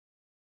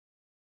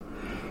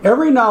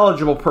Every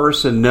knowledgeable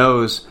person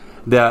knows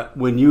that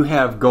when you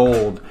have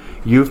gold,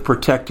 you've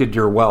protected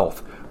your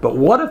wealth. But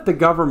what if the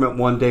government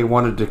one day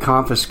wanted to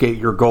confiscate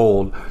your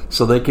gold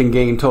so they can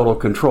gain total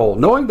control,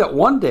 knowing that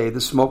one day the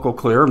smoke will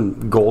clear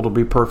and gold will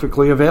be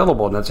perfectly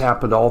available, and that's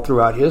happened all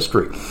throughout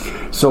history.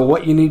 So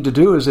what you need to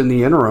do is, in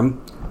the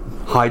interim,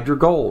 hide your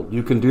gold.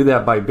 You can do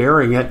that by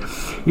burying it.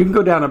 You can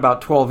go down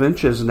about 12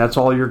 inches, and that's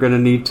all you're going to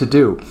need to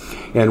do.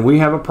 And we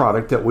have a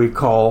product that we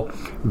call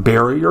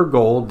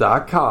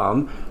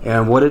buryyourgold.com,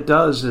 and what it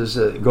does is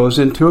it goes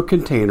into a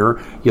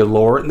container. You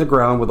lower it in the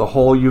ground with a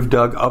hole you've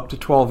dug up to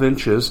 12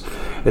 inches.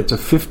 It's a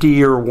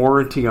 50-year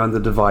warranty on the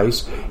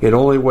device. It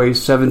only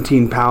weighs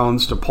 17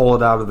 pounds to pull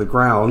it out of the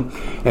ground,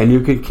 and you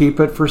can keep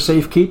it for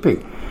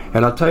safekeeping.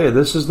 And I'll tell you,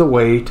 this is the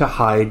way to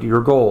hide your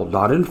gold,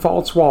 not in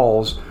false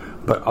walls,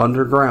 but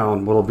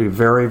underground. Will be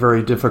very,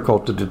 very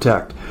difficult to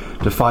detect.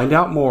 To find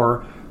out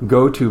more,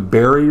 go to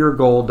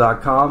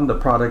buryyourgold.com. The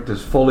product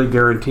is fully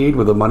guaranteed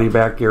with a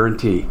money-back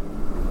guarantee.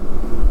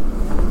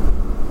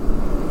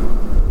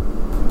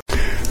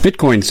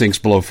 Bitcoin sinks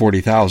below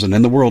 40,000,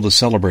 and the world is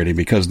celebrating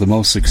because the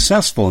most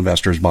successful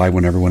investors buy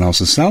when everyone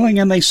else is selling,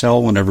 and they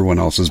sell when everyone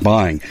else is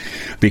buying.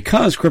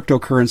 Because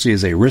cryptocurrency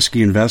is a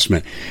risky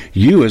investment,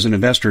 you as an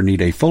investor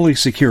need a fully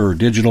secure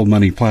digital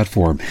money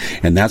platform,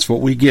 and that's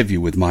what we give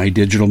you with My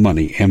Digital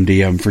Money,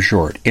 MDM for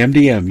short.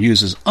 MDM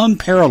uses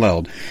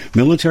unparalleled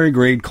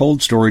military-grade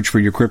cold storage for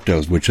your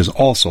cryptos, which is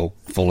also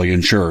fully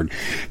insured.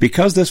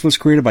 Because this was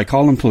created by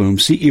Colin Plume,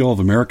 CEO of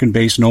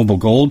American-based Noble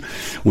Gold,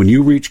 when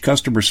you reach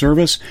customer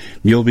service,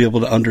 you'll be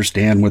able to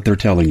understand what they're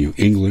telling you.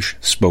 English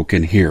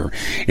spoken here.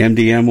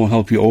 MDM will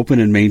help you open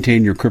and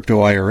maintain your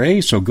crypto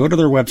IRA, so go to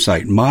their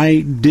website,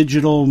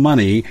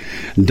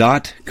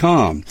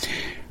 mydigitalmoney.com.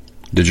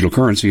 Digital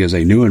currency is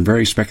a new and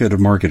very speculative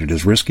market. It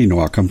is risky.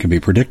 No outcome can be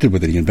predicted.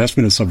 Whether the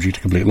investment is subject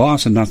to complete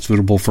loss and not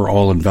suitable for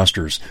all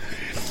investors.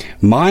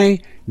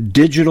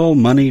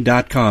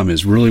 MyDigitalMoney.com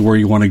is really where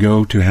you want to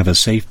go to have a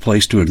safe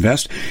place to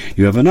invest.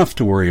 You have enough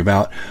to worry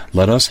about.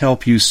 Let us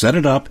help you set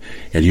it up,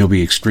 and you'll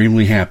be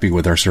extremely happy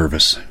with our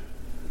service.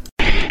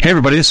 Hey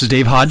everybody, this is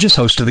Dave Hodges,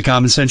 host of The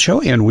Common Sense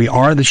Show, and we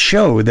are the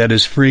show that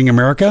is freeing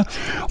America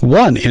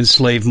one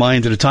enslaved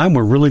mind at a time.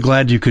 We're really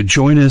glad you could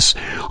join us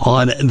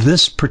on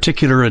this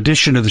particular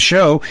edition of the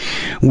show.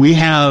 We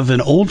have an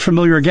old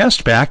familiar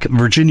guest back,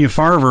 Virginia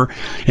Farver,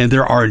 and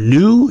there are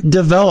new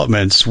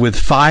developments with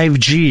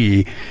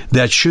 5G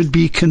that should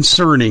be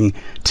concerning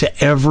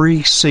to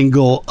every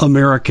single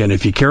American.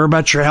 If you care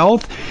about your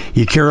health,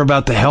 you care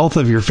about the health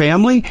of your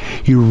family,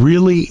 you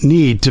really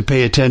need to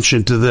pay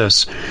attention to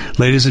this.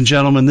 Ladies and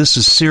gentlemen, this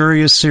is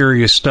serious,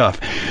 serious stuff.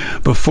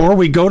 Before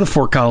we go to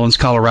Fort Collins,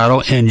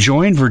 Colorado, and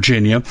join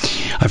Virginia,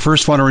 I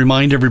first want to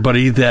remind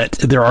everybody that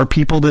there are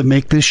people that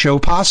make this show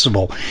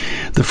possible.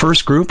 The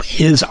first group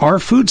is our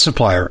food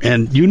supplier,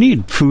 and you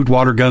need food,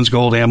 water, guns,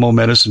 gold, ammo,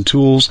 medicine,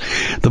 tools,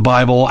 the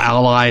Bible,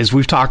 allies.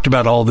 We've talked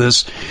about all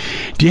this.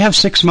 Do you have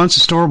 6 months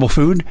of storable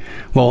food?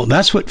 Well,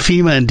 that's what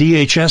FEMA and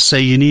DHS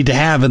say you need to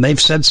have, and they've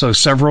said so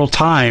several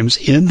times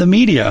in the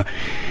media.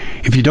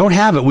 If you don't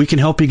have it, we can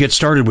help you get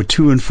started with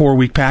 2 and 4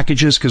 week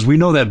packages, because we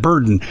know that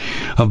burden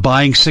of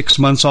buying 6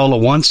 months all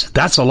at once,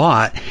 that's a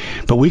lot,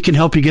 but we can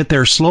help you get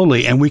there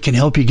slowly, and we can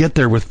help you get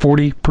there with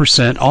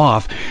 40%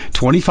 off,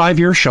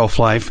 25-year shelf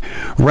life,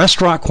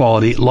 restaurant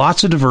quality,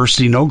 lots of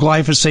diversity, no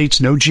glyphosates,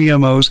 no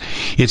GMOs.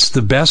 It's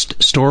the best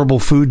storable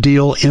food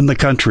deal in the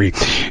country.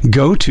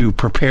 Go to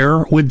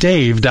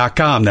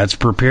preparewithdave.com. That's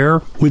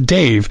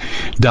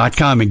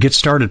preparewithdave.com and get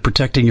started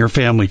protecting your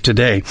family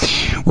today.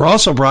 We're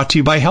also brought to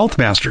you by Health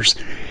Masters.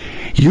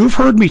 You've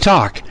heard me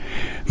talk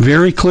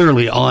very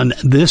clearly on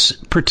this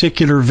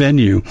particular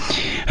venue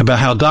about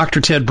how Dr.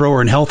 Ted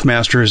Broer and Health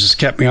Masters has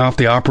kept me off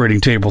the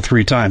operating table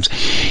 3 times.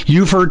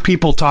 You've heard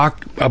people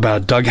talk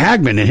about Doug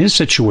Hagman and his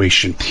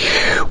situation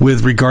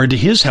with regard to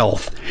his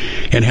health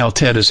and how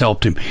Ted has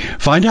helped him.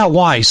 Find out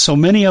why so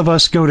many of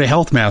us go to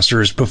Health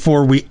Masters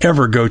before we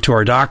ever go to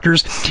our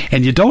doctors,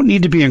 and you don't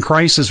need to be in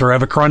crisis or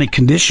have a chronic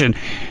condition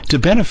to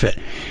benefit.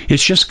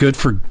 It's just good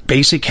for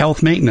basic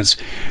health maintenance.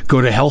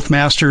 Go to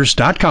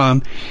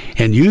healthmasters.com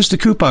and use the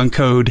coupon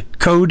code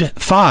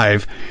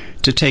 5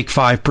 to take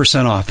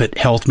 5% off at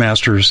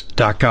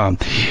healthmasters.com.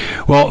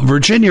 Well,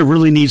 Virginia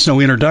really needs no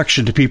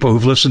introduction to people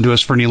who've listened to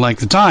us for any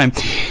length of time.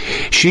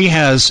 She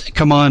has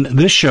come on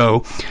this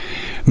show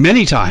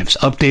many times,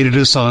 updated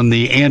us on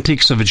the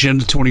antics of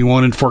Agenda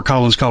 21 in Fort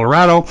Collins,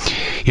 Colorado,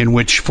 in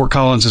which Fort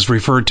Collins is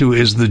referred to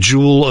as the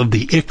jewel of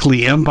the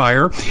Ickley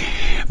Empire.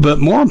 But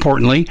more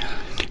importantly,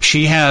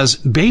 she has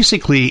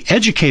basically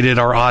educated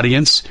our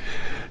audience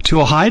to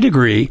a high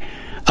degree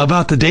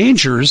about the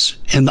dangers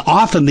and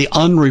often the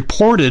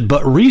unreported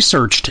but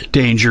researched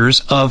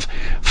dangers of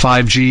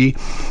 5G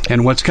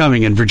and what's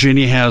coming. And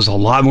Virginia has a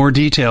lot more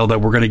detail that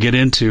we're going to get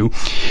into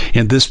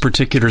in this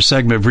particular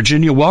segment.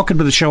 Virginia, welcome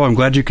to the show. I'm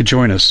glad you could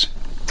join us.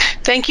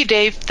 Thank you,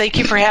 Dave. Thank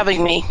you for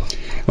having me.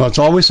 Well, it's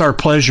always our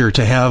pleasure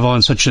to have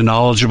on such a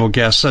knowledgeable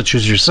guest such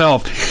as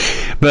yourself.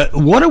 But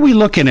what are we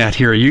looking at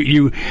here?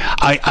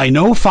 I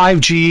know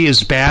 5G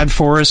is bad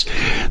for us.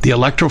 The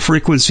electro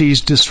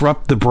frequencies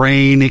disrupt the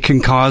brain. It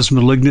can cause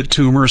malignant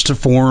tumors to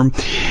form.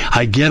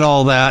 I get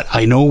all that.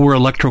 I know we're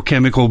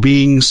electrochemical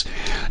beings,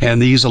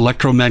 and these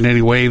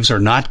electromagnetic waves are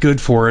not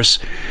good for us.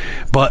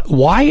 But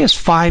why is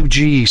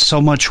 5G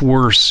so much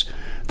worse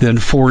than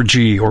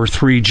 4G or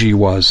 3G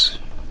was?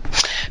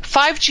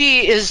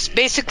 5G is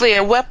basically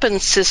a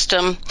weapons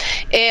system,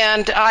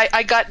 and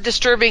I got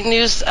disturbing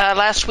news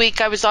last week.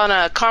 I was on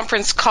a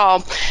conference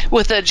call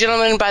with a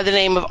gentleman by the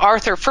name of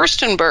Arthur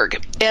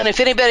Furstenberg, and if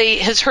anybody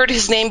has heard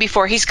his name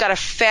before, he's got a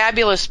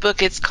fabulous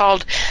book. It's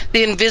called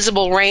The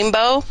Invisible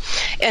Rainbow,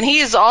 and he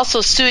is also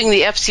suing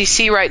the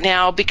FCC right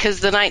now because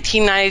the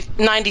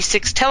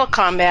 1996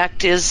 Telecom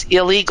Act is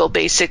illegal,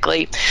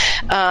 basically.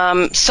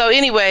 So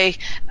anyway,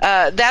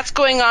 that's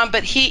going on,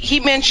 but he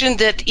mentioned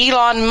that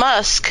Elon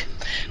Musk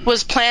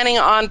was planning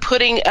on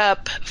putting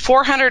up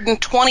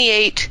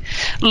 428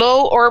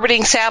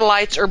 low-orbiting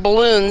satellites or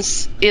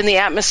balloons in the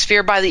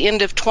atmosphere by the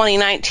end of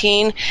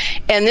 2019,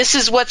 and this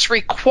is what's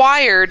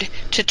required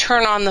to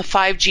turn on the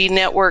 5G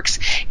networks.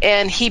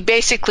 And he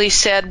basically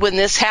said when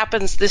this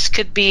happens, this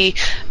could be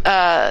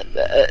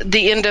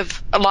the end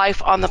of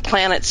life on the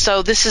planet.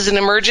 So this is an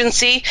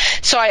emergency.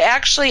 So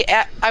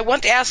I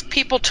want to ask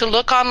people to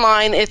look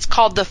online. It's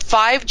called the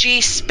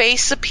 5G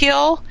Space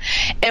Appeal,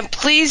 and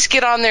please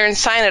get on there and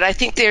sign it. I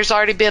think there's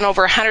already been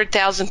over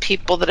 100,000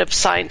 people that have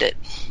signed it.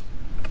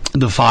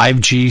 The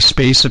 5G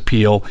Space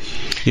Appeal.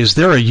 Is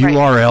there a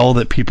URL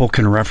that people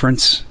can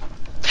reference?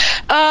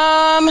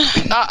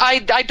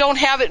 I don't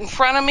have it in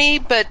front of me,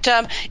 but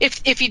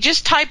if you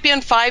just type in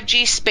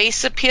 5G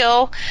Space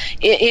Appeal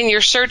in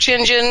your search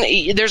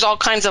engine, there's all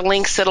kinds of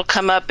links that'll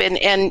come up,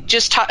 and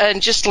just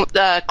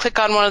click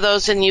on one of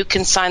those and you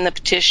can sign the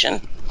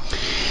petition.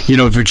 You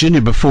know,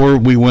 Virginia, before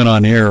we went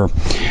on air,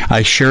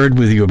 I shared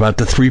with you about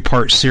the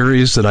 3-part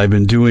series that I've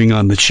been doing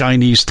on the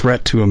Chinese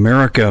threat to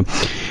America,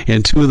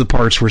 and 2 of the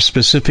parts were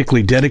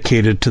specifically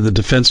dedicated to the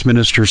defense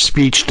minister's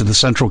speech to the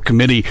Central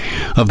Committee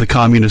of the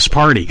Communist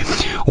Party.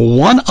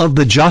 One of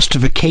the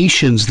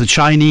justifications the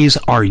Chinese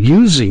are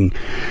using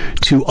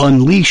to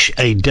unleash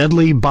a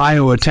deadly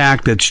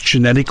bioattack that's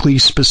genetically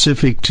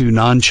specific to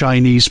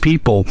non-Chinese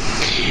people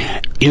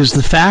is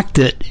the fact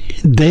that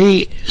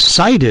they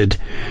cited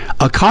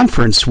a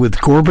conference with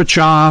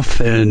Gorbachev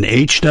and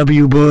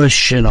H.W.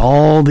 Bush and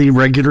all the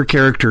regular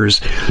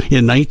characters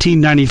in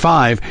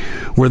 1995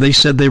 where they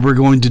said they were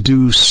going to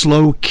do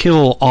slow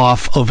kill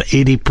off of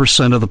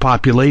 80% of the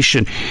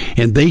population.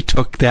 And they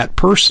took that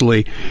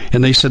personally,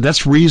 and they said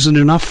that's reason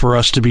enough for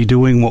us to be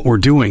doing what we're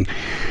doing.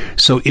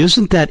 So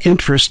isn't that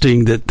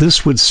interesting that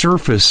this would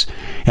surface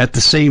at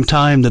the same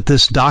time that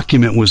this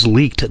document was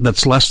leaked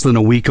that's less than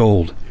a week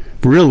old?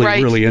 Really,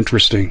 right. Really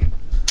interesting.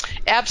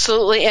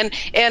 Absolutely, and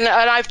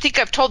I think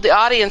I've told the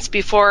audience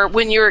before,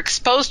 when you're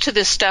exposed to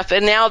this stuff,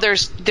 and now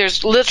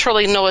there's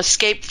literally no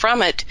escape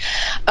from it.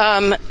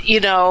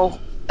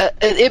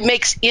 It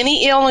makes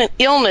any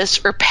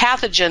illness or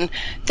pathogen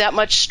that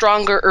much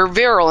stronger or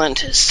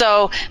virulent.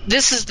 So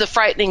this is the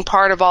frightening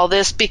part of all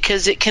this,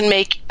 because it can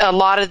make a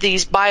lot of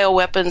these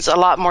bioweapons a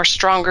lot more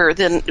stronger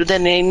than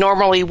they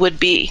normally would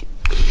be.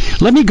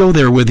 Let me go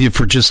there with you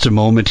for just a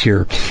moment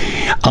here.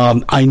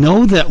 I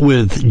know that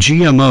with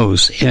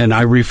GMOs, and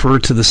I refer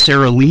to the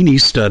Seralini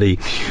study,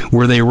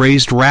 where they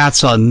raised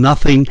rats on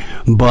nothing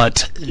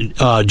but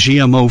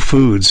GMO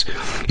foods.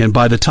 And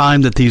by the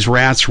time that these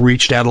rats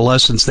reached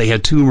adolescence, they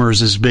had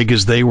tumors as big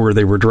as they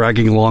were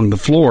dragging along the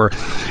floor.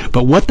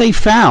 But what they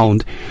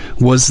found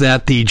was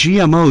that the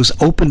GMOs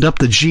opened up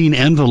the gene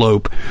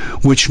envelope,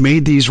 which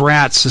made these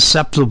rats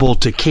susceptible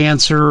to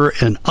cancer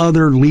and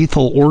other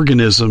lethal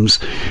organisms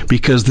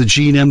because the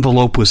gene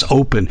envelope was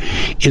open.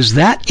 Is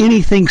that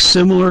anything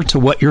similar to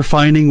what you're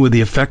finding with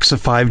the effects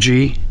of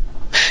 5G?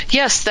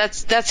 Yes,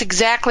 that's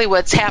exactly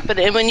what's happened.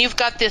 And when you've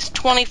got this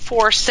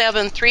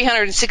 24/7,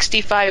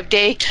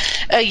 365-day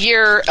a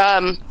year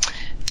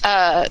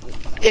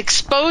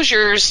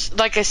exposures,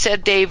 like I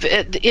said, Dave,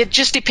 it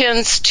just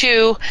depends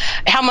to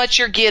how much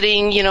you're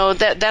getting. You know,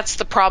 that's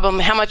the problem,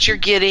 how much you're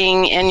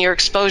getting and your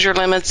exposure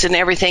limits and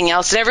everything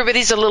else. And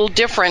everybody's a little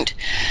different,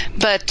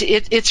 but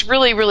it's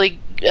really, really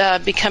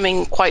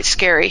becoming quite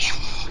scary.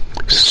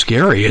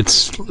 Scary.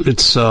 It's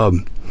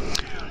an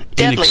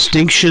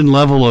extinction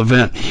level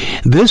event.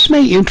 This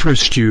may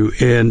interest you,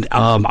 and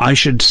I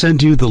should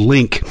send you the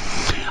link.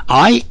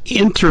 I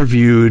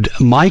interviewed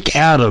Mike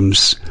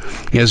Adams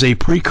as a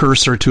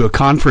precursor to a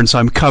conference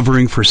I'm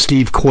covering for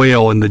Steve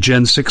Quayle in the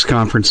Gen 6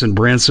 conference in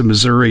Branson,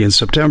 Missouri in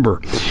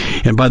September.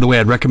 And by the way,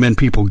 I'd recommend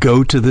people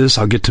go to this.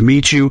 I'll get to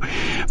meet you.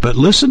 But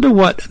listen to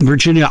what,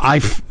 Virginia,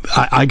 I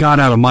got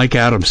out of Mike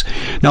Adams.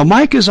 Now,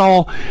 Mike is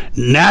all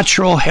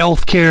natural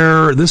health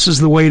care. This is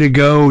the way to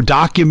go.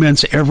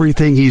 Documents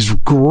everything. He's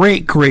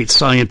great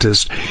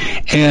scientist.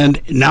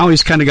 And now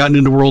he's kind of gotten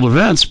into world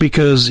events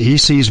because he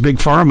sees Big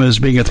Pharma as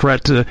being a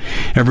threat to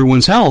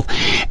everyone's health.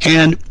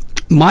 And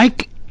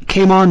Mike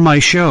came on my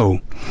show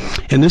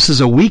and this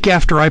is a week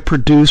after I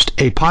produced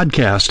a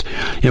podcast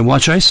in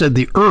which I said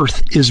the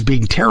Earth is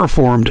being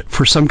terraformed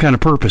for some kind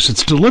of purpose.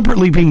 It's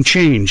deliberately being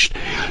changed.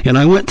 And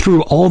I went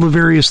through all the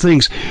various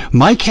things.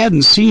 Mike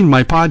hadn't seen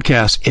my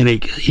podcast,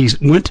 and he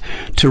went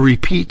to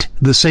repeat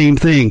the same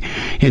thing.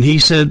 And he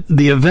said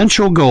the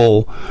eventual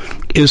goal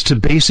is to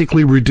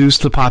basically reduce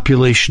the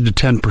population to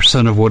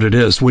 10% of what it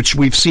is, which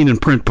we've seen in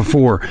print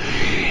before.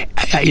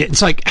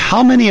 It's like,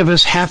 how many of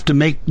us have to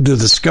make the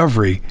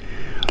discovery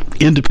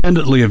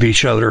independently of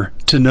each other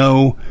to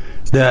know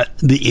that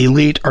the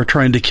elite are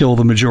trying to kill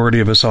the majority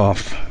of us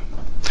off?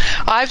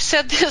 I've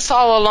said this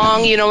all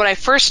along. You know, when I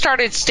first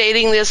started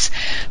stating this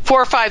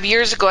 4 or 5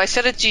 years ago, I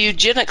said it's a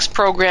eugenics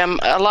program.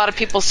 A lot of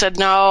people said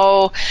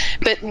no,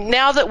 but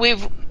now that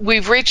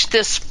we've reached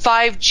this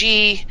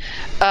 5G,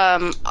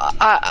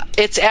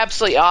 it's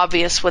absolutely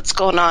obvious what's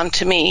going on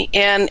to me.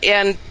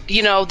 And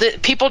you know,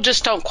 people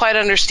just don't quite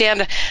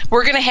understand.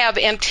 We're going to have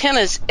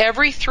antennas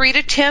every 3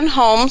 to 10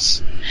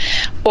 homes,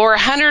 or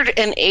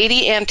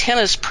 180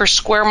 antennas per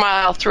square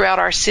mile throughout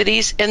our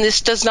cities. And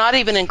this does not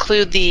even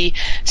include the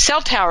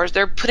cell towers.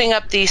 They're putting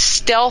up these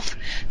stealth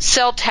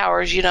cell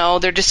towers. You know,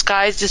 they're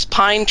disguised as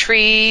pine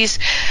trees,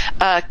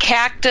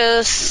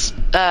 cactus,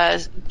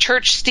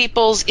 church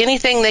steeples,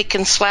 anything they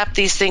can slap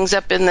these things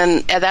up, and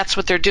then that's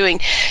what they're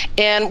doing.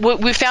 And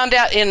we found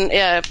out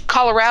in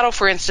Colorado,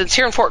 for instance,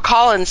 here in Fort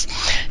Collins,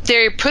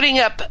 they're putting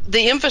up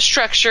the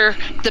infrastructure,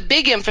 the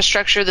big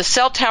infrastructure, the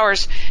cell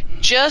towers,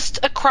 just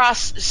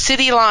across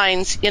city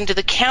lines into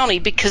the county,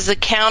 because the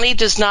county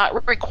does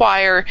not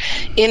require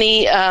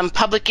any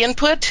public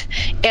input,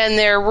 and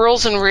their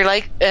rules and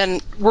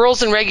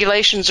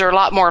regulations are a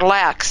lot more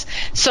lax.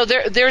 So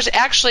there's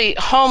actually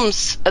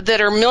homes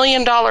that are $1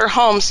 million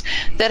homes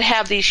that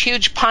have these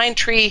huge pine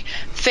tree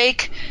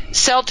fake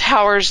cell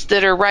towers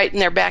that are right in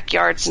their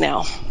backyards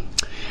now.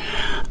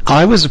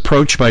 I was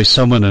approached by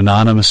someone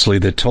anonymously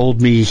that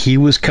told me he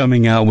was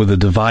coming out with a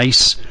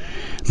device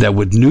that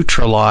would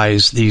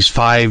neutralize these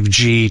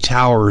 5G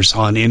towers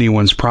on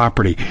anyone's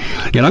property.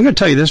 And I'm going to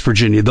tell you this,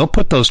 Virginia, they'll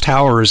put those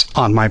towers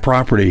on my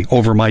property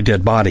over my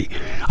dead body.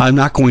 I'm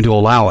not going to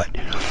allow it.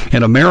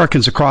 And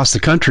Americans across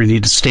the country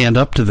need to stand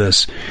up to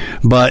this.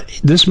 But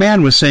this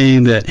man was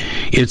saying that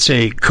it's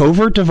a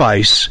covert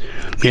device,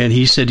 and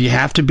he said you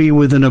have to be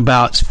within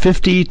about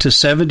 50 to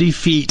 70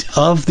 feet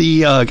of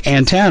the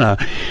antenna,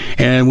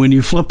 and when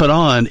you flip it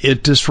on,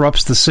 it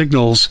disrupts the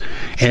signals,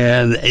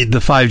 and the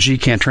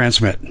 5G can't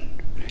transmit.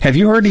 Have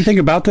you heard anything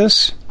about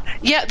this?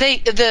 Yeah,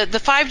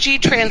 the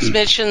 5G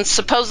transmissions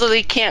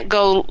supposedly can't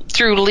go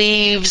through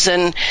leaves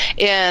and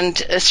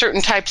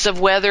certain types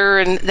of weather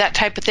and that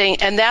type of thing,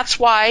 and that's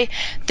why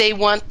they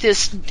want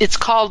this. It's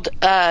called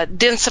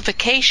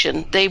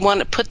densification. They want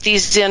to put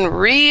these in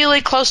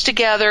really close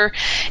together,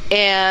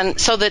 and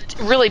so that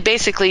really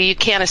basically you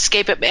can't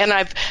escape it.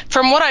 And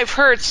from what I've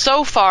heard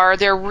so far,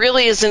 there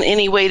really isn't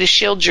any way to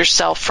shield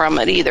yourself from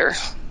it either.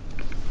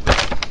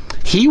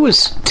 He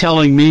was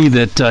telling me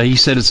that he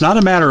said it's not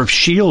a matter of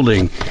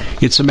shielding,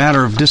 it's a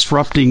matter of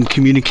disrupting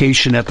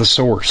communication at the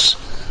source.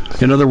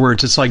 In other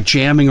words, it's like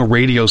jamming a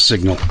radio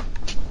signal.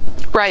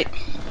 Right.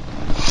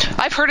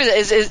 I've heard of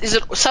it. Is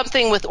it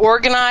something with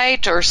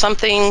orgonite or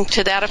something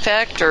to that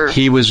effect? Or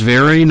he was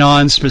very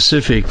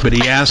non-specific, but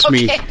he asked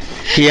okay. me.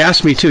 He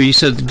asked me too. He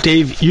said,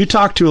 "Dave, you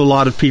talk to a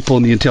lot of people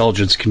in the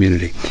intelligence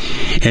community,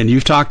 and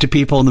you've talked to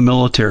people in the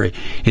military."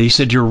 And he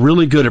said, "You're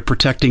really good at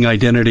protecting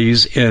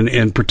identities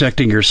and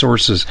protecting your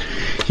sources."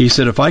 He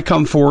said, "If I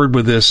come forward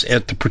with this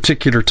at the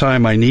particular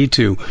time I need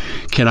to,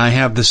 can I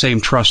have the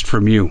same trust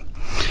from you?"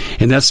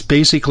 And that's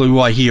basically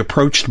why he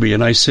approached me.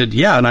 And I said,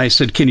 yeah. And I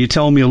said, can you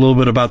tell me a little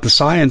bit about the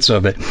science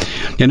of it?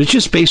 And it's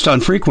just based on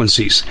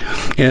frequencies.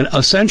 And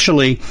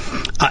essentially,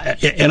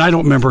 and I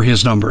don't remember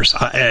his numbers,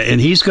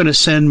 and he's going to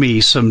send me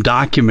some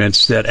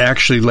documents that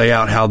actually lay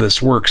out how this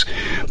works.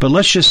 But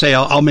let's just say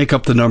I'll make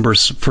up the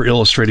numbers for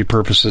illustrative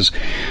purposes.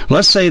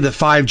 Let's say that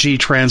 5G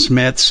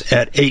transmits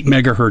at 8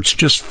 megahertz,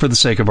 just for the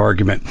sake of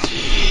argument.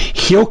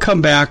 He'll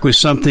come back with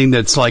something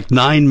that's like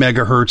 9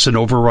 megahertz and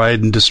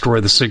override and destroy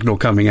the signal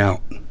coming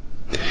out,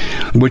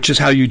 which is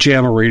how you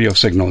jam a radio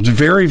signal. It's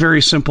very,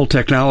 very simple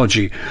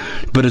technology,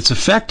 but it's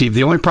effective.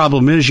 The only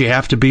problem is you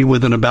have to be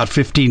within about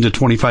 15 to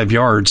 25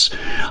 yards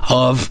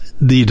of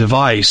the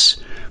device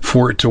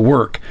for it to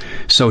work.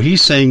 So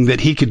he's saying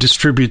that he could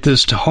distribute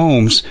this to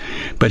homes,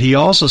 but he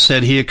also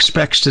said he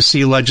expects to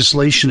see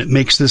legislation that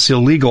makes this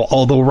illegal,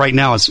 although right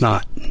now it's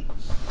not.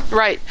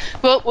 Right.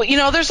 Well, you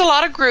know, there's a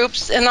lot of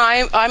groups, and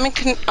I'm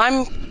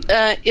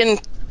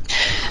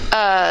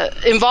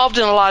involved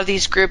in a lot of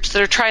these groups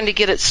that are trying to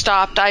get it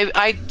stopped.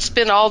 I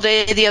spent all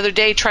day the other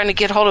day trying to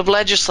get hold of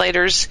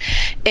legislators,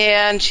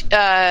 and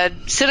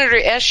Senator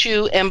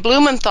Eshoo and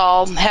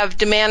Blumenthal have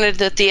demanded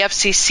that the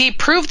FCC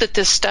prove that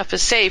this stuff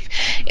is safe,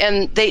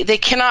 and they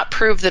cannot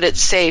prove that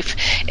it's safe.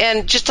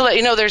 And just to let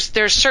you know,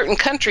 there's certain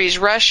countries,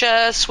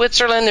 Russia,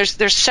 Switzerland,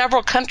 there's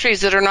several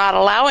countries that are not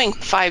allowing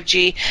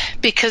 5G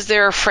because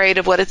they're afraid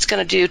of what it's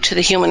going to do to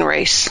the human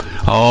race.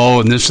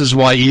 Oh, and this is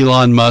why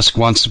Elon Musk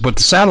wants to put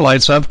the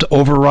satellites up to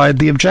override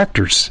the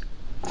objectors.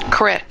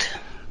 Correct.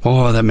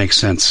 Oh, that makes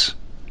sense.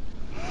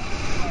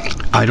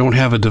 I don't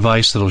have a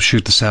device that'll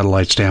shoot the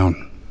satellites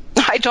down.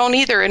 I don't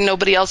either, and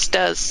nobody else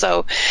does.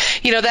 So,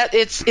 that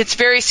it's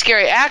very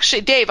scary.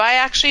 Actually, Dave, I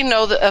actually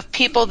know of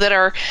people that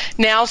are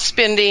now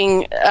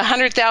spending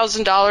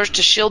 $100,000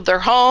 to shield their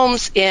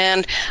homes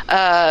and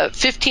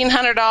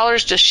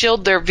 $1,500 to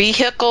shield their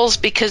vehicles,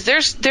 because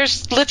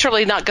there's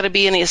literally not going to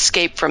be any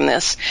escape from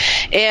this.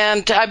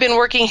 And I've been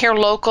working here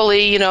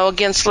locally,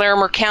 against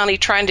Larimer County,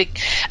 trying to.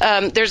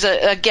 There's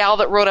a gal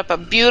that wrote up a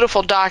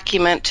beautiful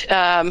document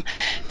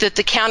that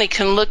the county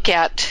can look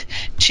at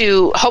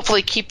to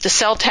hopefully keep the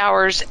cell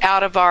towers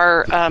out of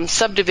our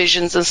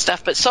subdivisions and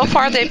stuff. But so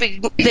far,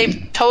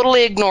 they've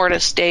totally ignored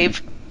us, Dave.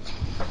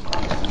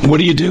 What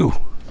do you do?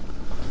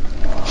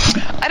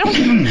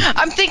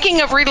 I'm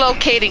thinking of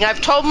relocating.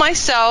 I've told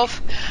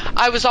myself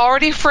I was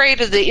already afraid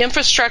of the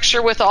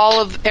infrastructure with all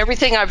of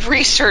everything I've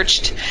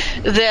researched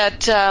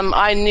that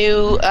I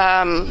knew.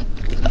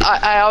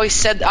 I always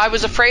said I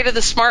was afraid of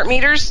the smart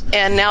meters,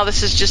 and now this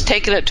has just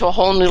taken it to a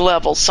whole new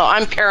level. So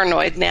I'm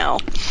paranoid now.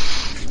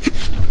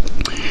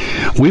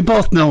 We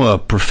both know a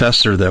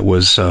professor that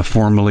was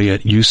formerly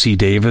at UC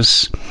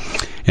Davis,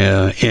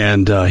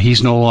 and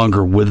he's no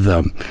longer with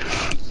them.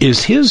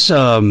 Is his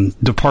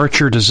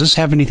departure, does this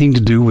have anything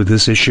to do with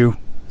this issue?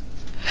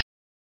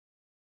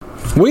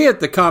 We at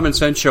the Common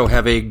Sense Show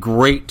have a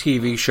great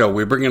TV show.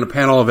 We bring in a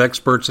panel of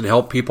experts and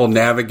help people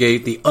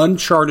navigate the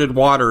uncharted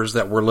waters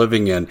that we're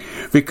living in.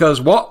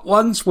 Because what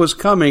once was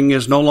coming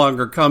is no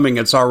longer coming.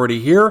 It's already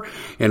here,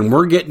 and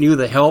we're getting you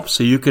the help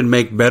so you can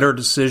make better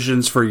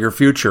decisions for your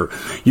future.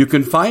 You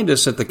can find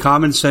us at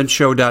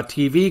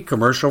thecommonsenseshow.tv,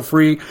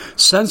 commercial-free,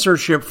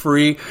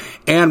 censorship-free,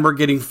 and we're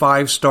getting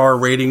 5-star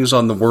ratings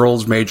on the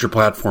world's major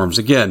platforms.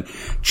 Again,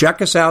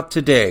 check us out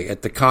today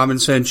at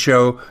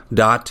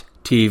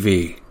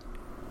thecommonsenseshow.tv.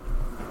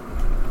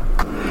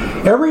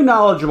 Every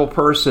knowledgeable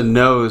person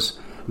knows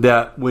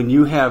that when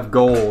you have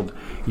gold,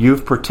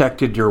 you've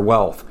protected your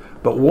wealth.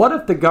 But what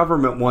if the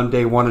government one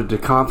day wanted to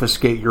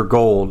confiscate your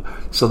gold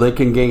so they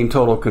can gain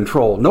total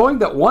control, knowing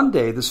that one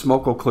day the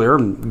smoke will clear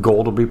and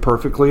gold will be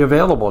perfectly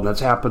available, and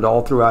that's happened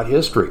all throughout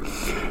history.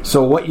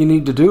 So what you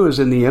need to do is,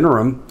 in the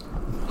interim,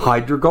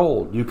 hide your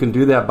gold. You can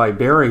do that by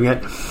burying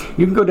it.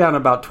 You can go down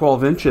about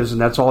 12 inches, and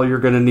that's all you're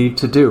going to need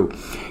to do.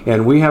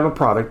 And we have a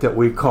product that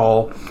we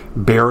call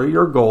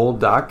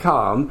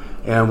buryyourgold.com,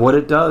 and what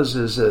it does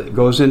is it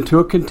goes into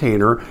a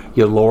container.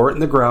 You lower it in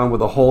the ground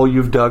with a hole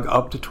you've dug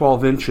up to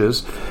 12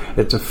 inches.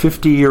 It's a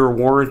 50-year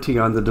warranty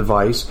on the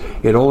device.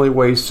 It only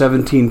weighs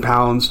 17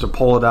 pounds to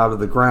pull it out of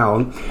the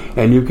ground,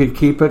 and you can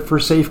keep it for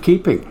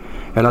safekeeping.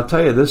 And I'll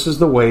tell you, this is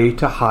the way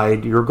to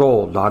hide your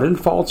gold, not in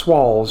false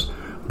walls,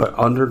 but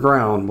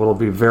underground. Will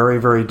be very,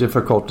 very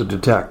difficult to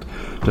detect.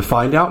 To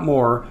find out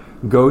more,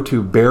 go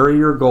to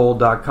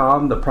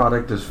buryyourgold.com. The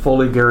product is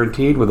fully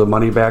guaranteed with a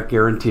money-back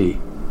guarantee.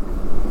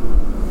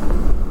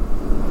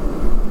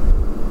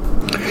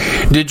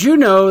 Did you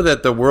know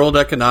that the World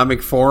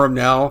Economic Forum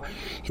now,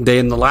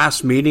 in the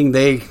last meeting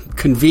they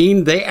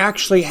convened, they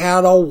actually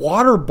had a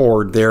water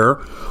board there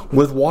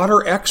with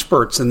water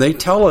experts, and they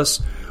tell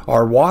us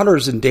our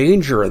water's in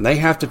danger and they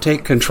have to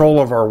take control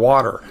of our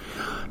water.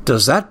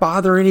 Does that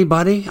bother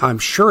anybody? I'm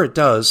sure it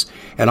does.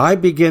 And I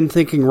begin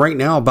thinking right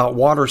now about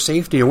water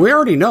safety. And we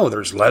already know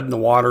there's lead in the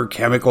water,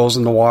 chemicals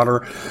in the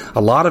water.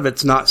 A lot of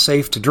it's not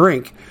safe to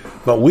drink.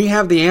 But we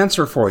have the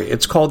answer for you.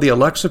 It's called the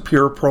Alexa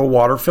Pure Pro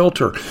Water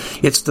Filter.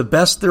 It's the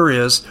best there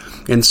is,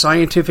 and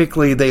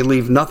scientifically they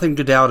leave nothing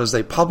to doubt as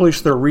they publish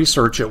their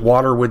research at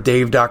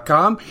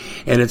waterwithdave.com,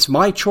 and it's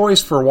my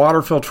choice for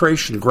water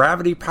filtration.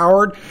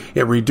 Gravity-powered,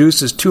 it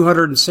reduces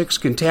 206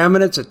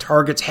 contaminants, it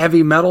targets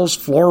heavy metals,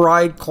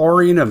 fluoride,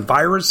 chlorine, and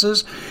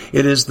viruses.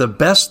 It is the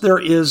best there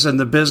is in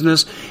the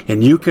business,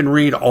 and you can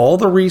read all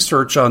the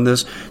research on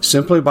this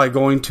simply by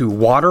going to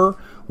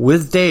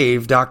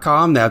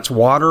waterwithdave.com. That's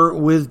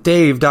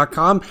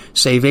waterwithdave.com.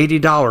 Save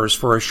 $80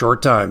 for a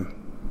short time.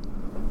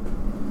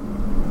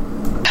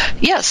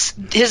 Yes,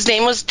 his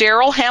name was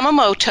Daryl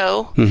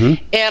Hamamoto,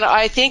 and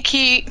I think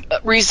he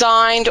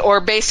resigned or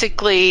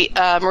basically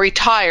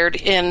retired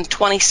in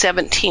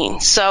 2017.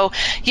 So,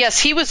 yes,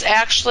 he was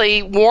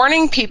actually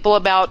warning people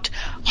about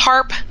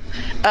HAARP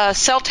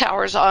cell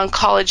towers on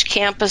college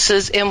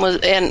campuses and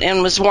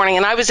was warning.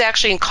 And I was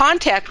actually in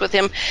contact with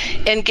him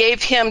and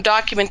gave him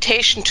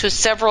documentation to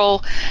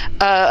several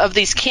of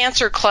these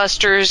cancer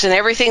clusters and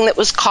everything that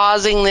was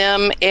causing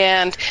them.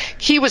 And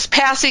he was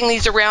passing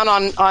these around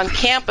on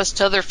campus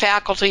to other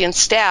faculty and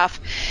staff.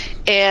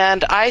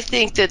 And I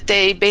think that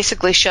they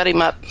basically shut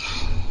him up.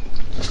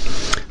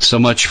 So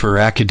much for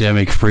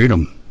academic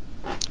freedom.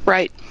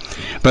 Right.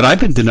 But I've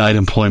been denied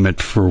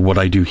employment for what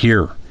I do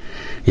here.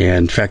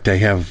 In fact, I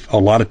have a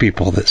lot of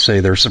people that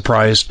say they're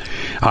surprised.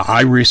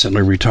 I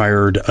recently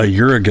retired a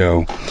year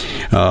ago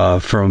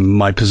from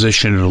my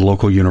position at a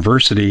local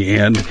university,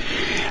 and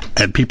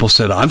people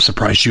said, I'm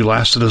surprised you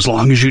lasted as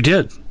long as you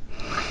did.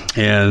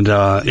 And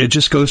it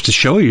just goes to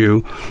show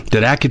you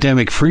that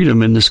academic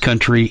freedom in this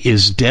country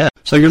is dead.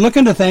 So you're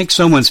looking to thank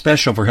someone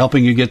special for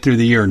helping you get through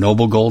the year.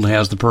 Noble Gold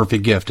has the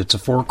perfect gift. It's a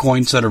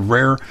 4-coin set of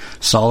rare,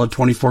 solid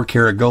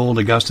 24-karat gold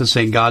Augusta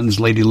St. Gaudens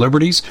Lady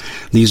Liberties.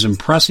 These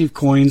impressive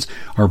coins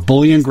are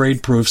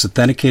bullion-grade proofs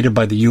authenticated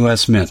by the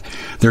U.S. Mint.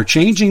 They're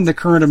changing the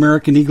current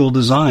American Eagle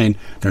design.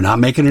 They're not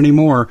making any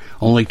more.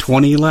 Only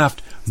 20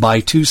 left.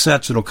 Buy 2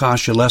 sets. It'll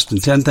cost you less than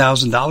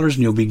 $10,000, and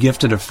you'll be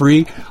gifted a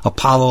free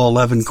Apollo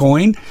 11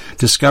 coin.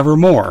 Discover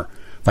more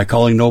by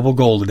calling Noble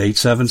Gold at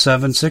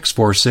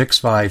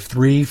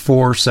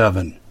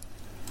 877-646-5347.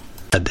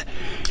 And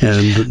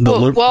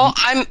well,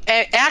 I'm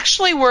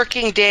actually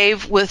working,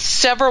 Dave, with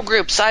several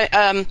groups.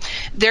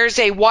 There's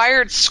a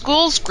Wired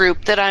Schools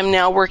group that I'm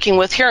now working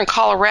with here in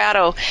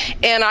Colorado,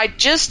 and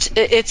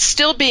it's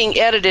still being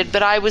edited,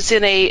 but I was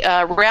in a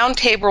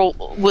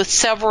roundtable with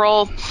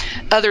several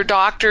other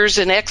doctors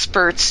and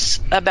experts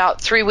about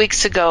 3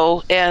 weeks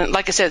ago, and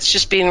like I said, it's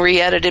just being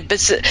re-edited.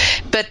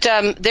 But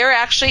they're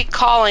actually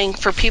calling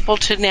for people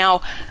to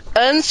now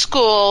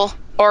unschool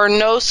or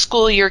no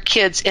school your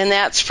kids, and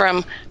that's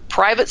from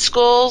private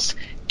schools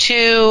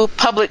to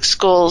public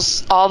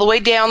schools, all the way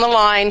down the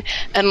line,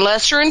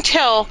 unless or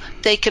until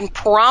they can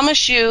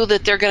promise you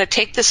that they're going to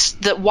take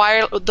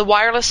the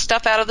wireless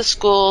stuff out of the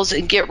schools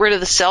and get rid of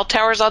the cell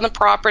towers on the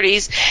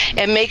properties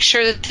and make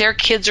sure that their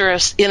kids are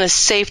in a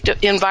safe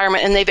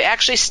environment. And they've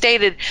actually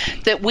stated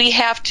that we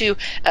have to.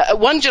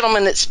 One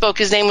gentleman that spoke,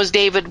 his name was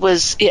David,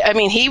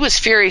 he was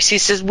furious. He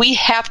says, we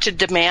have to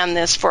demand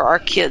this for our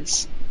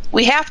kids.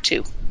 We have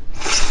to.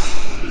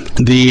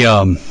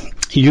 The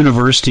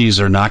universities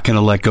are not going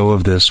to let go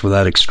of this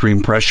without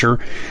extreme pressure,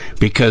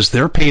 because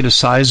they're paid a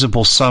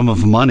sizable sum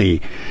of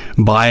money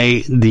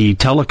by the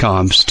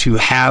telecoms to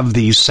have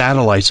these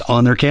satellites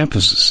on their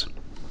campuses.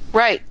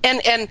 Right,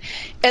 and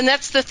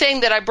that's the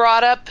thing that I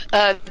brought up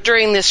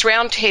during this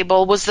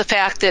roundtable, was the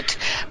fact that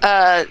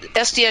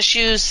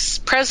SDSU's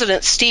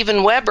president,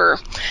 Stephen Weber,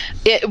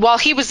 while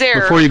he was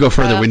there... Before you go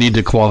further, we need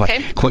to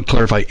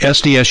clarify.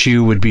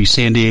 SDSU would be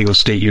San Diego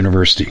State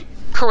University.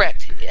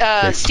 Correct.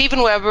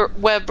 Stephen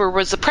Weber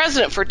was the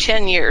president for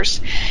 10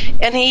 years,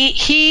 and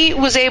he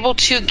was able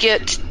to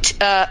get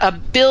 $1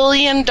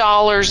 billion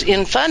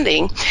in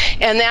funding,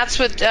 and that's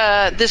what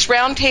this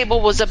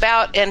roundtable was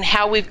about, and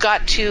how we've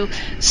got to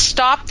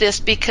stop this,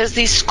 because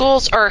these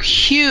schools are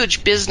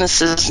huge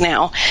businesses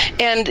now,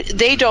 and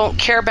they don't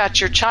care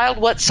about your child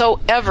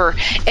whatsoever.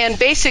 And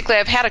basically,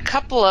 I've had a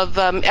couple of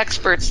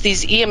experts,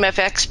 these EMF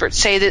experts,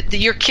 say that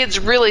your kids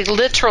really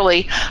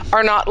literally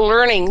are not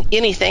learning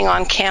anything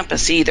on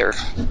campus either.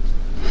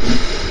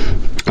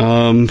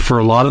 For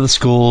a lot of the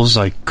schools,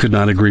 I could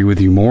not agree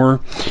with you more.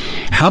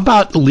 How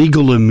about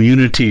legal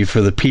immunity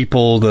for the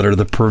people that are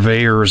the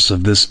purveyors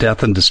of this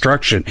death and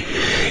destruction?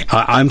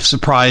 I'm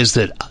surprised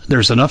that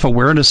there's enough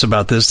awareness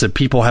about this that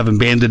people haven't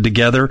banded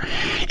together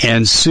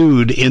and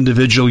sued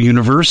individual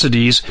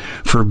universities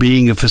for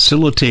being a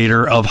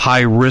facilitator of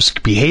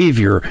high-risk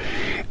behavior.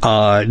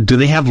 Do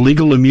they have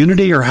legal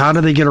immunity, or how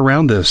do they get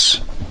around this?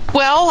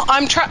 Well,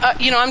 I'm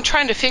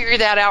trying to figure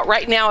that out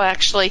right now,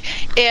 actually.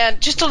 And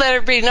just to let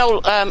everybody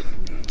know,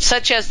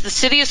 such as the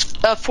city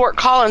of Fort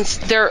Collins,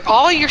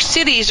 all your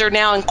cities are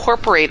now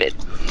incorporated.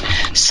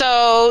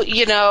 So,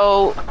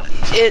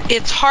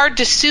 it's hard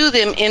to sue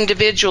them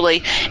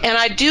individually. And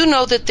I do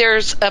know that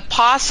there's a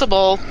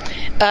possible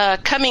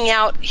coming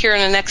out here in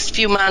the next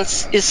few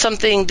months is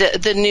something,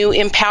 the new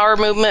Empower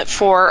movement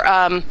for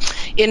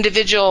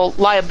individual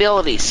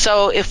liability.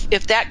 So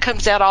if that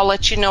comes out, I'll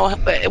let you know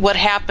what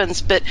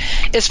happens. But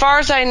as far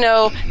as I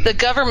know, the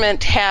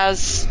government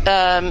has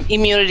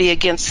immunity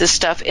against this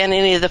stuff, and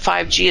any of the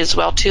 5G as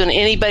well, too, and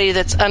anybody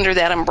that's under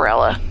that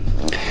umbrella.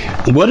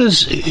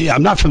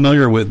 I'm not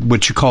familiar with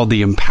what you call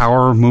the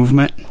Empower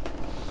movement.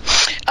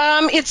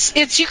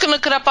 It's you can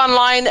look it up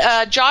online.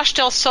 Josh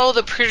Del Sol,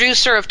 the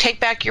producer of Take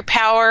Back Your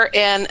Power,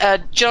 and a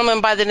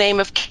gentleman by the name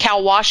of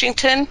Cal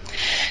Washington,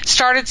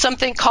 started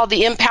something called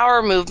the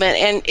Empower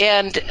Movement,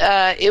 and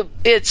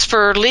it's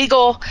for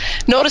legal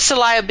notice of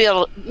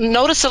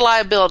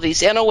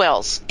liabilities,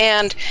 NOLs,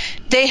 and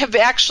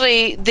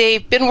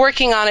they've been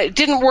working on it. It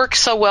didn't work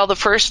so well the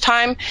first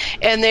time,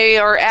 and they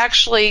are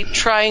actually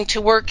trying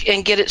to work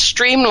and get it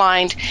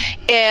streamlined.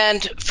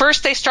 And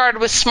first they started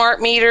with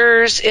smart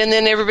meters, and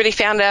then everybody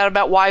found out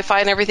about Wi-Fi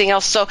and everything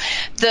else. So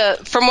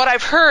from what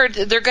I've heard,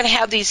 they're going to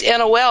have these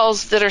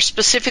NOLs that are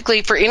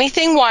specifically for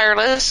anything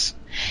wireless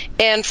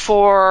and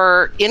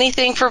for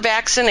anything for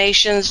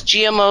vaccinations,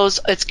 GMOs.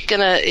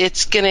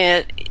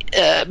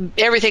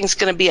 Everything's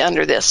going to be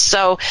under this.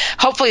 So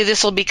hopefully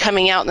this will be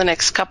coming out in the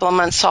next couple of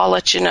months. So I'll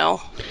let you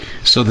know.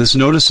 So this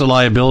notice of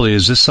liability,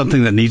 is this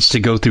something that needs to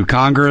go through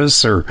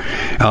Congress, or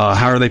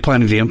how are they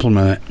planning to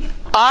implement it?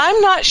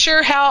 I'm not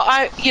sure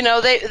how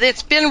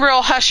it's been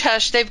real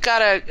hush-hush. They've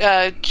got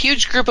a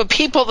huge group of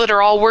people that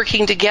are all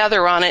working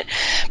together on it.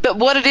 But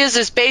what it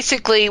is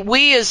basically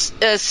we as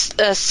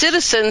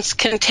citizens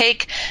can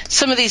take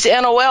some of these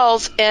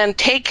NOLs and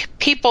take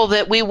people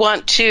that we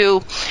want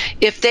to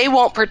if they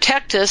won't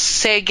protect us,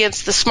 say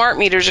against the smart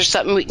meters or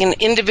something, we can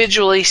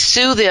individually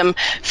sue them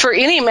for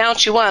any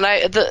amount you want.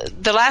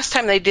 The last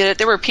time they did it,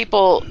 there were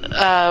people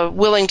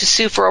willing to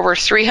sue for over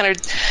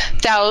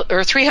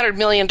 $300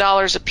 million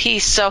a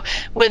piece. So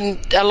when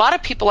a lot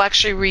of people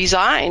actually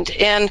resigned,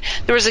 and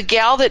there was a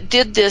gal that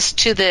did this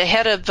to the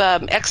head of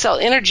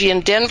Xcel Energy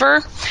in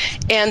Denver,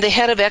 and the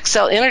head of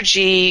Xcel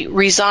Energy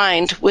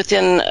resigned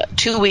within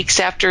 2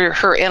 weeks after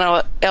her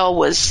NOL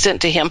was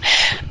sent to him.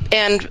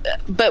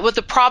 But what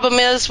the problem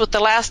is with the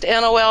last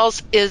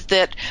NOLs is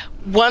that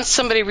once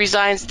somebody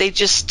resigns, they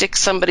just stick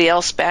somebody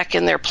else back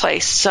in their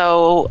place.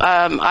 So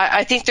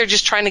I think they're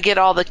just trying to get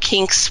all the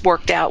kinks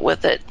worked out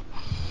with it.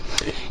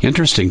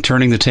 Interesting,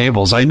 turning the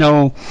tables. I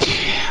know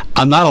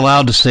I'm not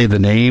allowed to say the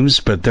names,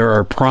 but there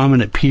are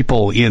prominent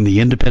people in the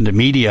independent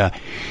media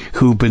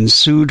who've been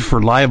sued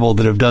for libel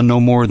that have done no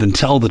more than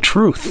tell the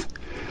truth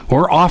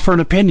or offer an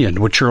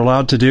opinion, which you're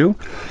allowed to do,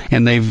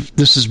 and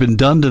this has been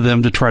done to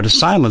them to try to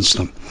silence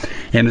them.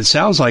 And it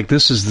sounds like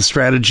this is the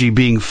strategy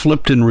being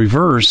flipped in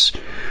reverse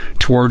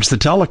towards the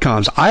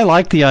telecoms. I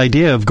like the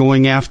idea of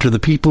going after the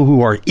people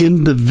who are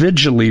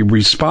individually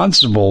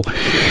responsible,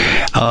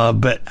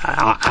 but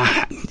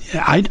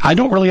I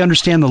don't really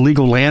understand the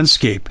legal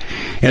landscape.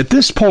 At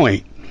this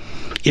point,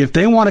 if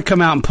they want to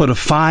come out and put a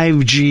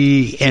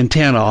 5G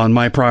antenna on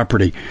my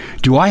property,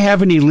 do I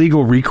have any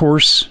legal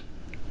recourse?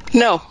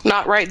 No,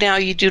 not right now.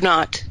 You do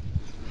not.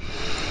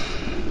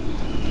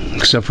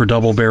 Except for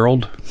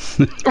double-barreled?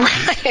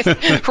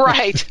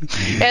 Right.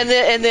 And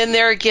then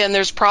there again,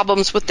 there's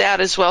problems with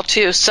that as well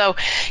too. So,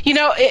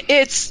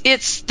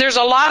 it's there's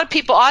a lot of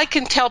people. I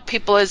can tell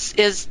people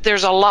is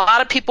there's a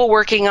lot of people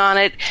working on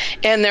it,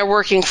 and they're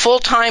working full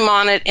time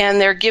on it, and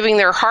they're giving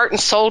their heart and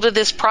soul to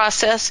this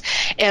process.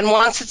 And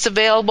once it's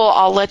available,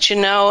 I'll let you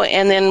know,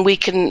 and then we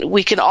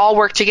can all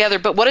work together.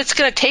 But what it's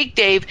going to take,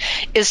 Dave,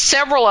 is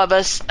several of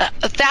us,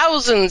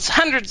 thousands,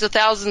 hundreds of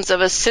thousands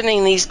of us,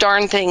 sending these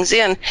darn things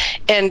in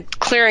and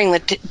clearing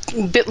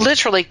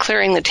literally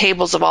clearing the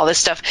tables of all this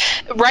stuff.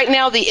 Right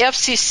now, the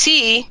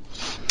FCC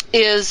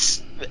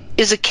is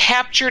a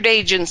captured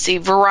agency.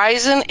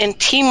 Verizon and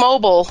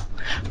T-Mobile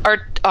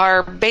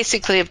are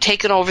basically have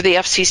taken over the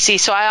FCC.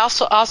 So I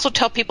also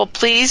tell people,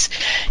 please,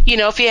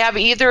 if you have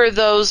either of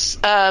those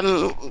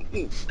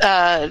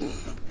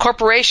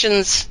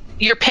corporations,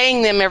 you're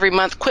paying them every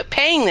month, quit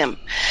paying them.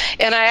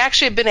 And I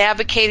actually have been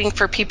advocating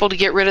for people to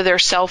get rid of their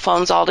cell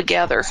phones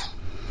altogether.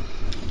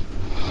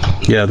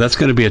 Yeah, that's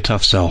going to be a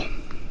tough sell.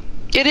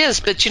 It is,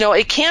 but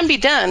it can be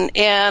done.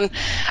 And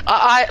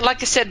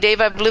like I said,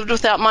 Dave, I've lived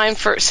without mine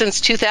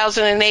since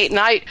 2008, and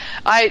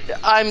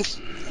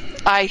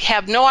I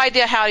have no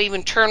idea how to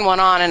even turn one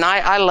on, and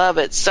I love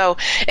it. So,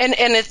 and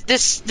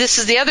this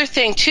is the other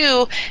thing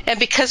too. And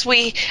because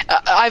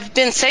I've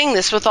been saying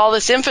this with all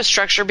this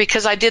infrastructure,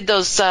 because I did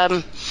those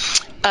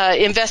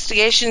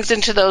investigations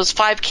into those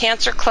 5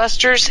 cancer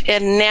clusters,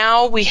 and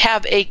now we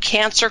have a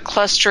cancer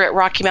cluster at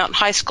Rocky Mountain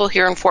High School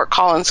here in Fort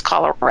Collins,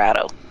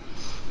 Colorado.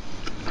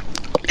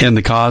 And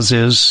the cause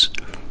is?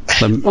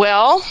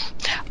 Well,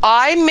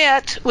 I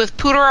met with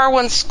Poudre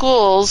R1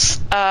 Schools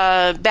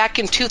back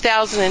in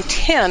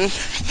 2010,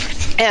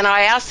 and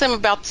I asked them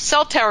about the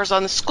cell towers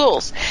on the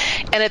schools.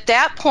 And at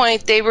that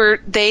point, they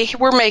were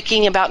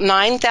making about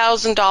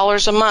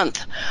 $9,000 a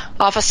month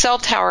off of cell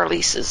tower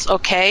leases,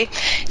 okay?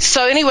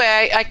 So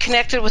anyway, I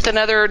connected with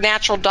another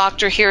natural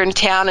doctor here in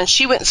town, and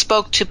she went and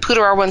spoke to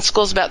Poudre R1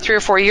 Schools about 3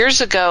 or 4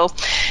 years ago,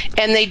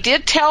 and they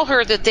did tell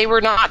her that they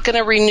were not going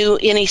to renew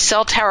any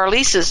cell tower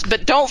leases.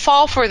 But don't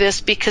fall for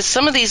this, because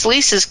some of these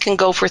leases can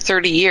go for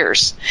 30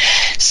 years.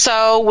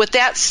 So with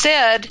that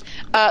said,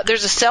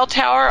 there's a cell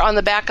tower on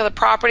the back of the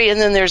property,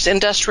 and then there's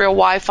industrial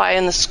Wi-Fi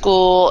in the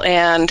school,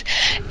 and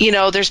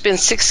there's been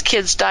 6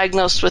 kids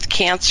diagnosed with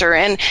cancer,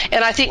 and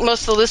I think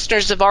most of the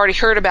listeners have already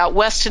heard about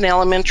Weston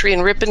Elementary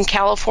in Ripon,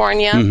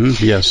 California.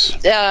 Mm-hmm, yes.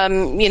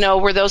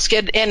 Where those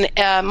kids, and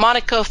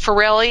Monica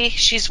Forelli,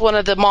 she's one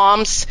of the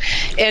moms,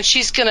 and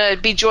she's going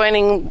to be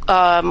joining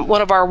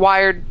one of our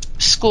Wired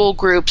school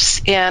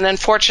groups, and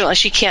unfortunately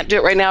she can't do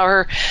it right now.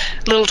 Her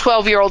little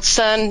 12-year-old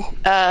son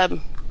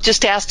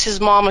just asked his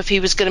mom if he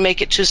was going to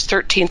make it to his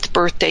 13th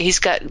birthday. He's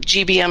got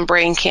GBM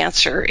brain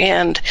cancer,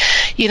 and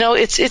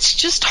it's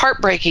just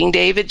heartbreaking,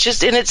 Dave. And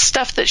it's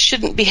stuff that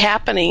shouldn't be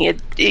happening.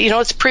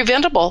 It's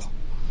preventable.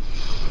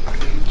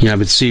 Yeah,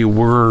 but see,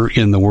 we're,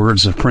 in the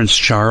words of Prince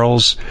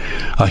Charles,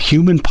 a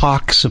human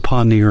pox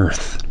upon the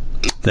earth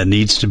that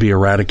needs to be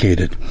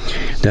eradicated.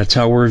 That's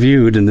how we're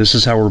viewed, and this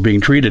is how we're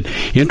being treated.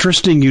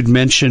 Interesting you'd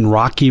mentioned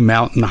Rocky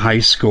Mountain High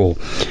School.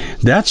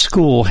 That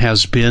school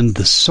has been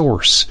the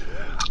source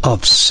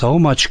of so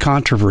much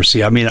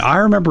controversy. I mean, I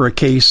remember a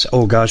case,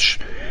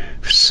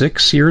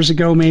 6 years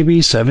ago,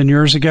 maybe 7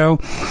 years ago,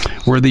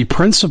 where the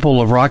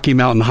principal of Rocky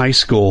Mountain High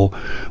School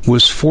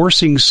was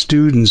forcing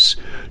students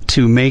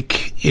to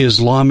make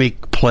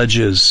Islamic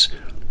pledges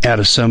at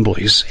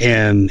assemblies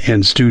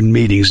and student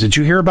meetings. Did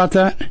you hear about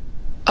that?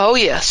 Oh,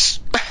 yes.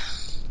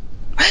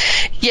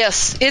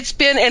 Yes, it's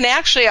been, and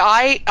actually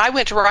I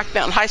went to Rocky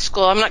Mountain High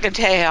School. I'm not going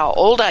to tell you how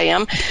old I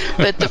am,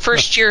 but the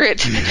first year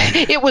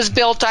it was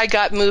built, I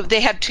got moved.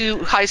 They had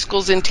 2 high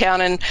schools in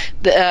town, and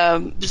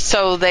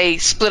so they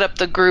split up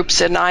the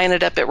groups, and I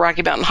ended up at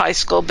Rocky Mountain High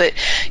School. But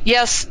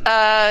yes,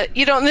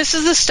 and this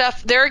is the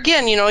stuff, there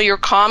again, your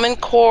Common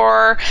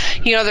Core,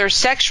 they're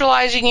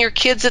sexualizing your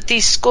kids at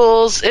these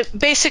schools.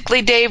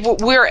 Basically, Dave,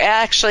 we're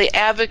actually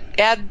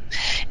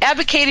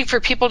advocating for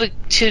people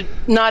to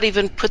not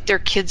even put their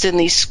kids in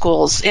these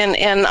schools.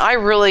 And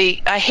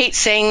I hate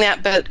saying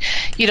that, but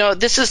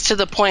this is to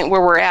the point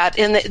where we're at,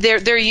 and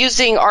they're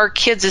using our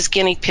kids as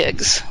guinea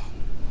pigs.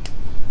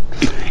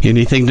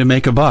 Anything to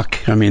make a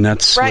buck. I mean,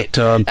 that's right.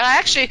 What...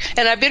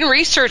 And I've been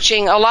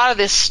researching a lot of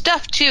this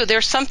stuff too.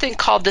 There's something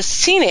called the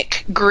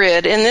Scenic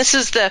Grid, and this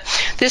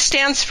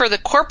stands for the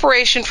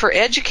Corporation for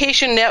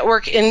Education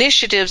Network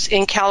Initiatives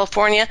in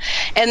California,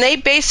 and they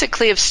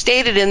basically have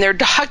stated in their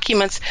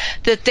documents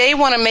that they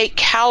want to make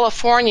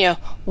California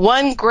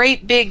one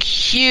great big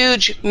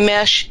huge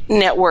mesh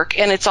network,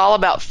 and it's all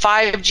about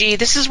 5G.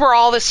 This is where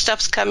all this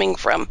stuff's coming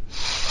from,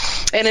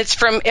 and it's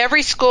from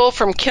every school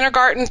from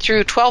kindergarten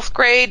through 12th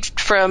grade.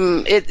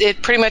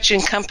 It pretty much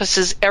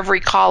encompasses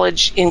every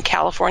college in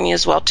California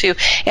as well too,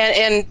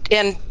 and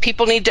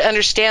people need to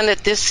understand that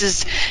this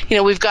is,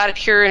 we've got it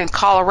here in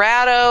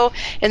Colorado.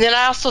 And then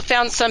I also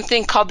found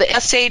something called the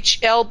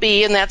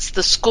SHLB, and that's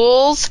the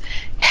Schools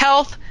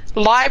Health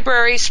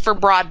Libraries for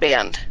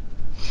Broadband.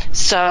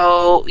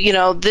 So,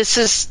 this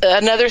is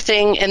another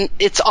thing, and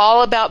it's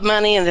all about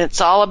money, and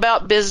it's all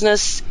about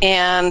business,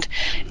 and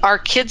our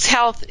kids'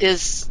 health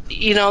is,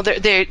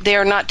 they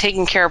are not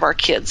taking care of our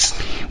kids.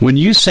 When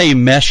you say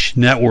mesh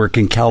network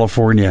in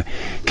California,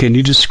 can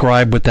you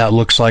describe what that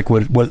looks like,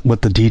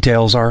 what the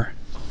details are?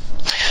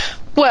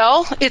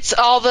 Well, it's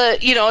all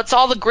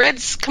the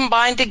grids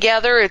combined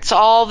together.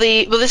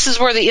 This is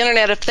where the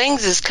Internet of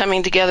Things is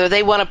coming together.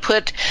 They want to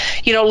put,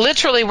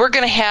 literally we're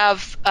going to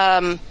have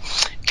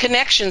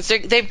connections.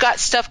 They've got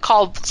stuff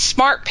called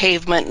smart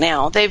pavement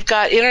now. They've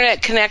got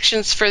internet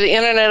connections for the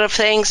Internet of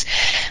Things.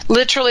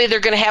 Literally, they're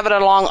going to have it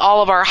along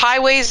all of our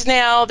highways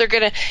now. They're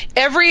going to,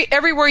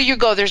 everywhere you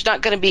go, there's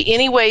not going to be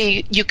any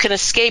way you can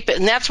escape it.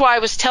 And that's why I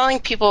was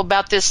telling people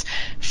about this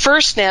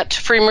FirstNet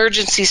for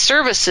emergency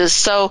services.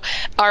 So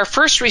our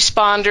first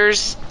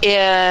responders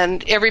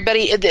and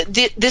everybody,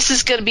 this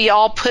is going to be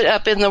all put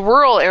up in the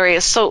rural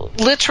areas. So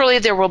literally,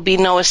 there will be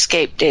no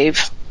escape,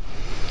 Dave.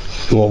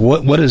 Well,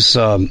 what is,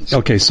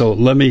 okay, so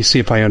let me see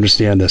if I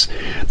understand this.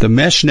 The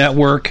mesh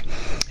network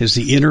is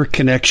the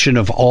interconnection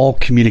of all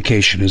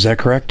communication. Is that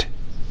correct?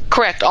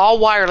 Correct. All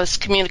wireless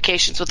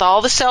communications with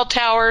all the cell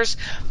towers,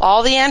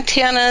 all the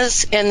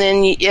antennas, and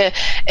then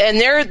and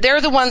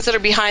they're the ones that are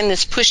behind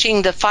this,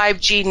 pushing the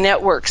 5G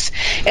networks.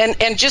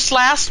 And just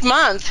last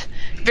month,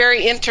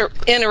 very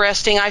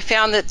interesting, I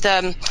found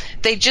that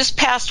they just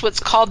passed what's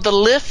called the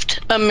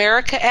LIFT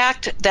America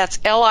Act. That's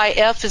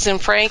LIF as in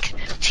Frank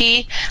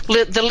T.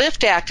 The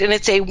LIFT Act, and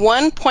it's a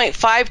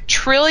 $1.5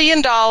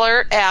 trillion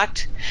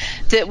act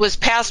that was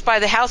passed by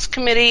the House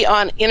Committee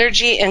on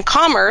Energy and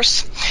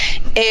Commerce,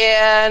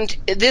 and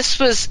this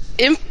is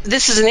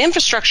an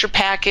infrastructure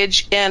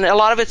package, and a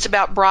lot of it's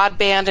about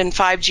broadband and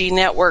 5G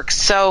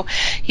networks. So,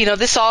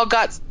 this all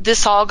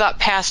got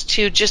passed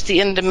to just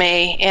the end of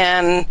May,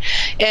 and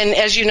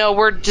as you know,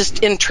 we're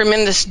just in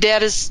tremendous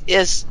debt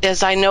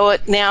as I know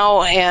it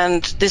now,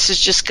 and this is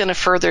just going to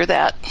further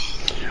that.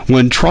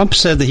 When Trump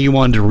said that he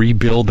wanted to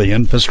rebuild the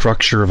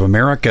infrastructure of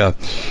America,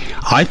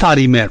 I thought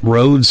he meant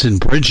roads and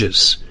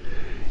bridges.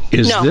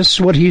 Is this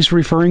what he's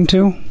referring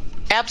to?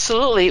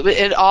 Absolutely.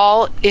 It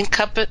all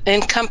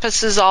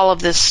encompasses all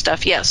of this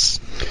stuff, yes.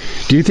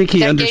 Do you think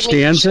he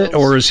understands it,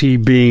 or is he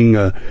being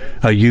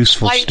a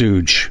useful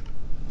stooge?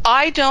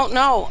 I don't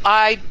know.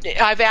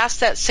 I've asked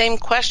that same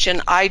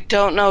question. I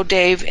don't know,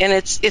 Dave, and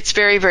it's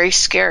very, very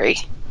scary.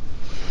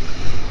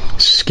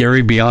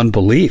 Scary beyond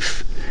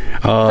belief.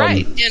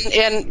 Right,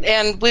 and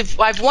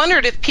I've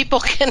wondered if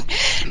people can,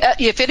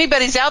 if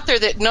anybody's out there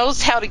that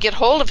knows how to get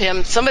hold of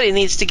him, somebody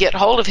needs to get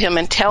hold of him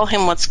and tell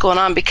him what's going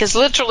on, because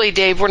literally,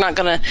 Dave, we're not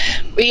going to,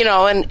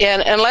 and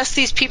unless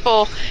these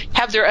people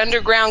have their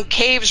underground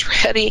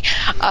caves ready,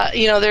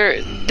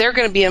 they're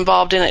going to be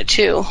involved in it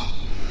too.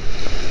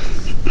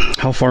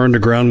 How far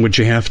underground would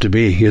you have to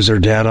be? Is there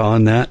data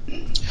on that?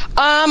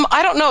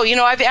 I don't know.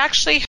 I've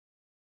actually.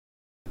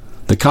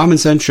 The Common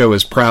Sense Show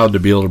is proud to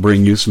be able to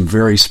bring you some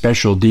very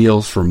special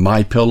deals from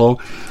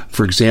MyPillow.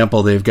 For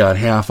example, they've got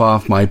half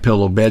off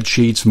MyPillow bed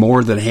sheets,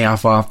 more than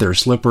half off their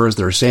slippers,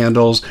 their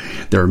sandals,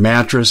 their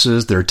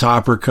mattresses, their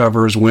topper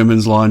covers,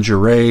 women's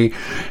lingerie.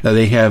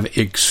 They have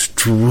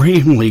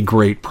extremely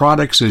great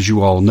products, as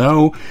you all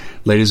know.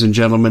 Ladies and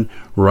gentlemen,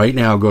 right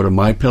now go to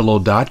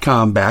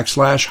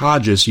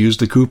mypillow.com/Hodges. Use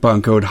the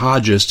coupon code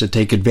Hodges to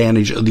take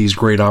advantage of these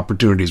great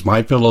opportunities.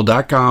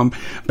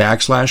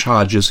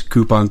 mypillow.com/Hodges,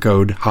 coupon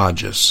code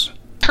Hodges.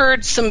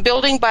 Heard some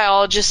building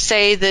biologists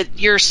say that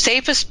your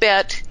safest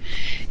bet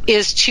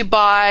is to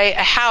buy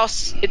a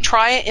house,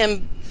 try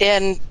and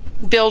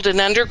build an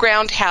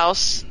underground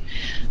house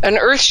an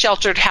earth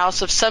sheltered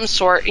house of some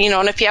sort,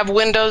 and if you have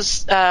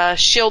windows,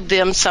 shield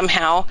them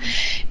somehow.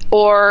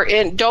 Or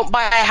don't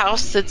buy a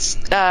house that's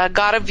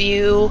got a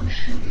view,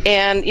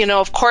 and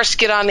of course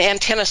get on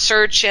antenna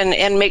search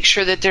and make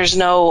sure that there's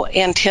no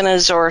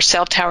antennas or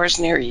cell towers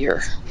near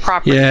your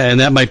property. Yeah,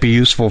 and that might be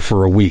useful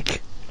for a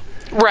week.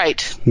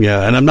 Right.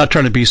 Yeah, and I'm not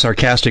trying to be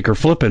sarcastic or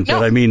flippant,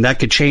 but I mean that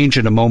could change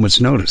at a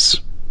moment's notice.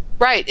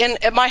 Right, and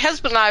my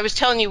husband and I was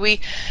telling you, we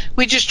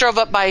just drove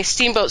up by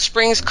Steamboat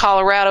Springs,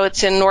 Colorado.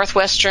 It's in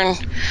northwestern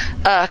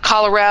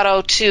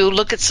Colorado to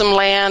look at some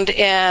land,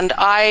 and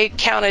I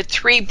counted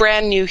 3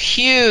 brand new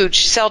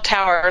huge cell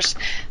towers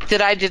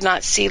that I did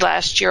not see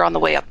last year on the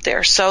way up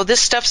there. So this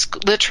stuff's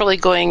literally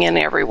going in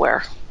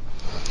everywhere.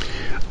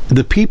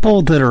 The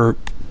people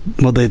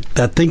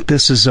that think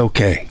this is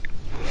okay,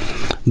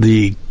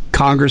 the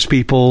Congress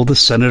people, the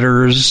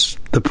senators,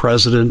 the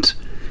president,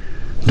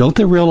 don't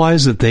they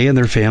realize that they and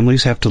their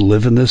families have to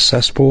live in this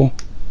cesspool?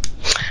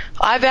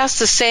 I've asked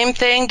the same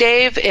thing,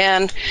 Dave,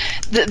 and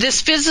this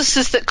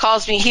physicist that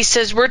calls me, he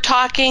says, we're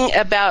talking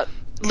about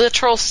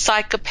literal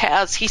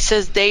psychopaths. He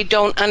says they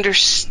don't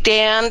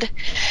understand.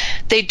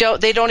 They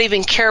don't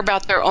even care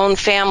about their own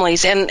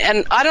families. And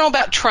I don't know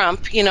about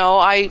Trump.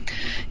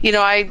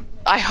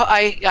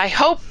 I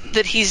hope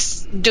that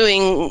he's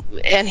doing,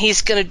 and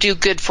he's going to do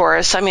good for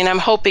us. I mean, I'm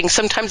hoping.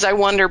 Sometimes I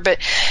wonder, but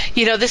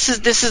this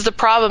is the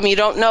problem. You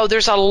don't know.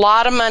 There's a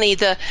lot of money.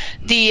 The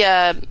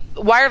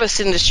wireless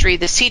industry,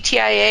 the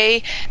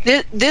CTIA.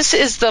 This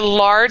is the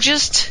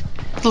largest.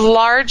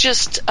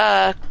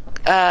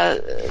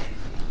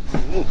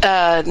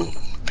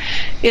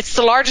 It's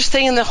the largest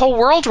thing in the whole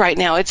world right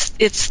now.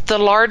 It's the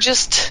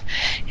largest.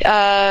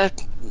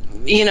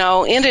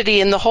 Entity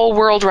in the whole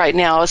world right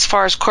now as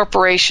far as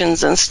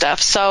corporations and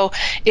stuff. So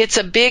it's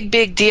a big,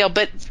 big deal.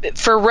 But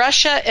for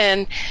Russia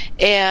and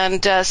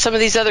some of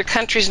these other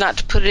countries not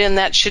to put it in,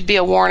 that should be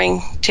a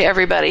warning to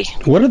everybody.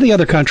 What are the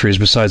other countries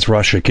besides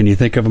Russia? Can you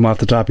think of them off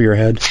the top of your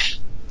head?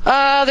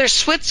 There's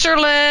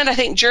Switzerland, I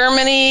think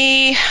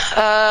Germany.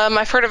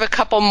 I've heard of a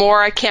couple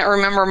more. I can't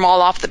remember them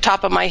all off the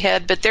top of my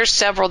head, but there's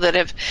several that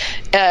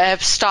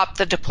have stopped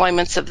the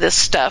deployments of this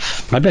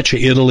stuff. I bet you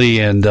Italy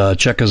and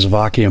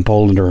Czechoslovakia and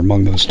Poland are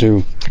among those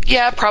too.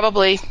 Yeah,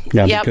 probably.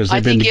 Yeah, because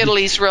I think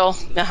Italy's real.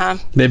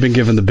 They've been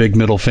given the big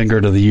middle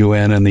finger to the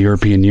UN and the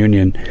European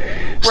Union.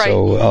 Right.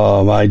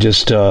 So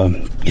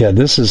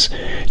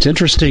it's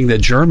interesting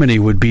that Germany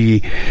would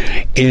be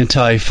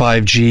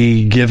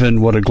anti-5G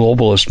given what a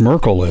globalist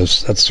Merkel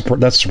is.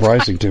 That's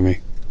surprising to me.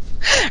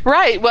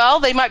 Right. Well,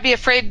 they might be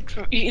afraid,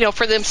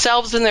 for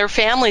themselves and their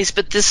families,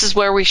 but this is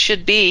where we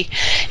should be.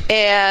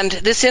 And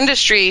this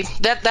industry,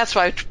 that's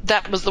why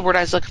that was the word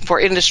I was looking for,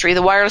 industry.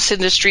 The wireless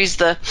industry is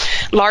the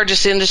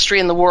largest industry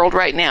in the world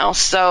right now.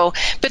 So,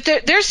 but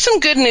there's some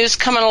good news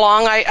coming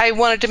along. I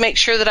wanted to make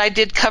sure that I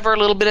did cover a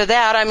little bit of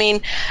that. I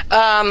mean,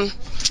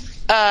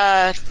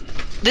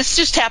 this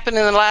just happened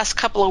in the last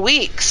couple of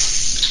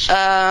weeks,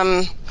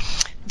 that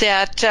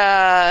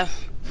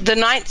the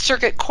Ninth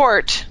Circuit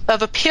Court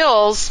of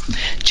Appeals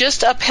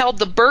just upheld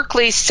the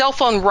Berkeley cell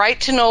phone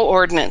right-to-know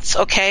ordinance,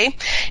 okay?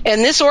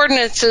 And this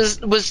ordinance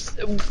was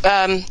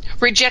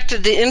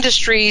rejected the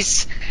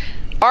industry's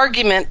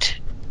argument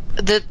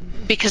that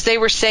because they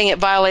were saying it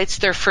violates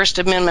their First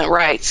Amendment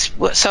rights.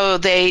 So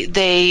they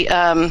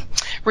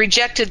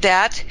rejected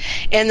that.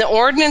 And the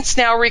ordinance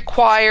now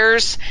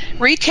requires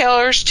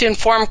retailers to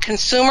inform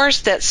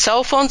consumers that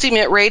cell phones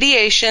emit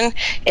radiation,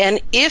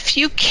 and if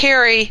you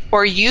carry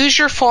or use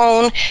your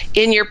phone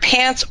in your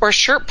pants or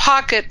shirt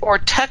pocket or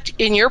tucked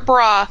in your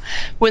bra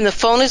when the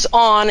phone is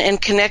on and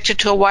connected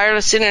to a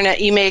wireless internet,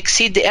 you may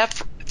exceed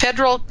the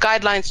federal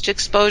guidelines to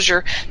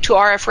exposure to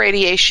RF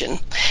radiation.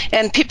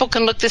 And people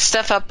can look this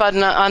stuff up on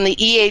the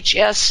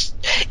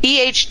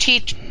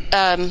EHT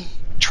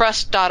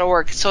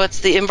trust.org. So it's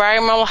the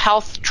Environmental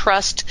Health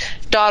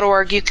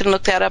Trust.org. You can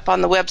look that up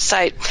on the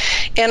website.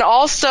 And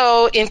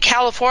also in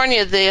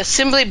California, the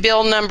Assembly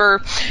Bill number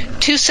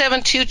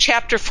 272,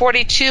 Chapter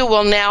 42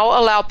 will now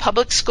allow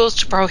public schools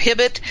to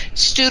prohibit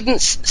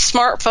students'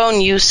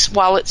 smartphone use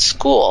while at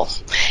school.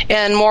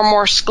 And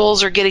more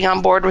schools are getting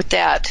on board with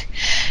that.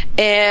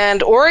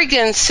 And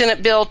Oregon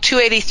Senate Bill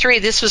 283,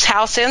 this was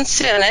House and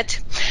Senate,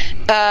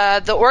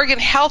 the Oregon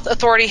Health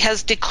Authority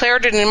has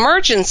declared an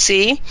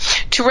emergency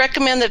to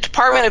recommend the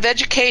Department of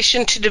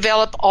Education to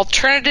develop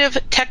alternative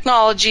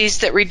technologies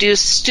that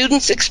reduce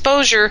students'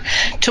 exposure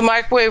to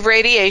microwave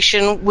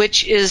radiation,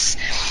 which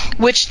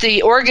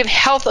the Oregon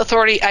Health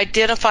Authority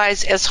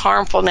identifies as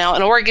harmful now.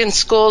 And Oregon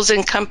schools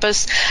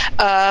encompass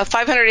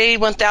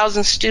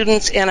 581,000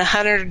 students and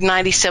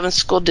 197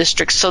 school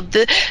districts. So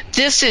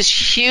this is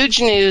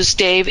huge news,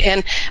 Dave.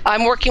 And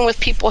I'm working with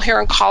people here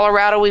in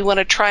Colorado. We want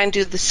to try and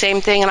do the same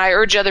thing, and I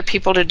urge other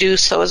people to do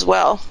so as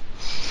well.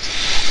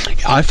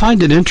 I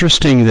find it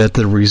interesting that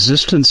the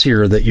resistance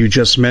here that you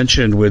just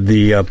mentioned with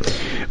the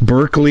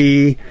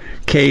Berkeley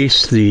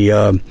case,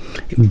 the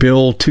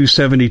Bill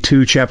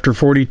 272, Chapter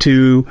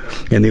 42,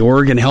 and the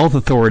Oregon Health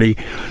Authority,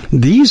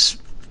 these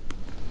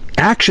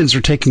actions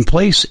are taking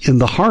place in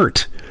the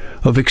heart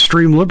of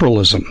extreme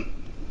liberalism.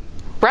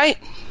 Right.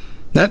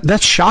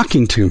 That's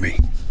shocking to me.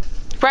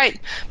 Right.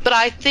 But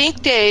I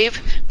think, Dave,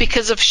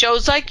 because of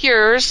shows like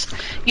yours,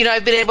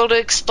 I've been able to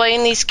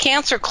explain these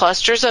cancer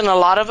clusters, and a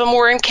lot of them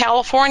were in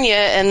California,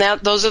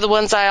 and those are the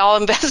ones I all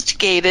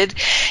investigated.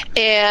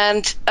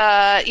 And,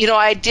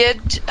 I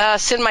did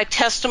send my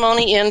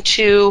testimony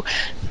into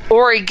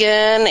Oregon,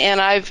 and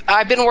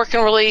I've been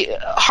working really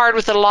hard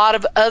with a lot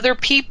of other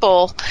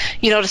people,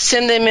 to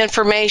send them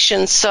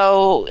information.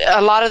 So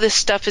a lot of this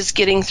stuff is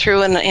getting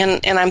through,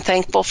 and I'm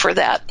thankful for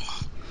that.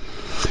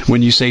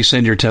 When you say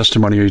send your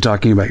testimony, are you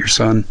talking about your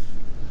son?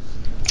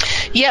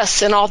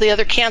 Yes, and all the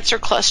other cancer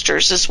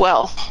clusters as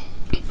well.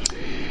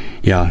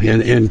 Yeah,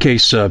 in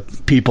case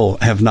people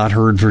have not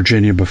heard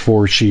Virginia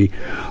before, she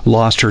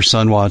lost her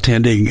son while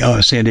attending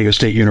San Diego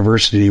State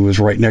University. He was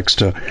right next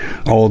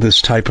to all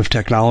this type of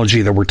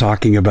technology that we're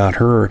talking about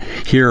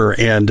here.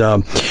 And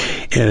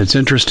it's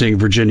interesting,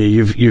 Virginia,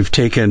 you've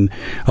taken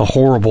a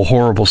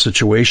horrible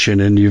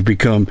situation and you've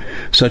become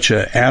such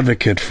an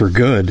advocate for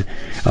good.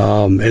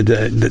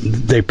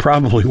 They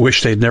probably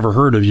wish they'd never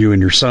heard of you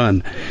and your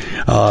son,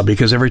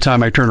 because every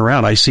time I turn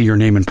around, I see your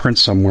name in print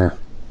somewhere.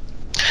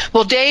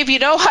 Well, Dave,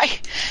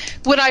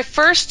 when I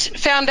first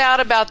found out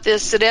about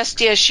this at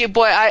SDSU,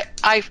 boy,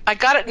 I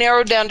got it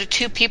narrowed down to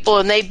two people,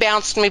 and they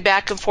bounced me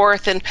back and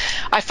forth, and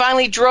I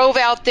finally drove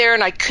out there,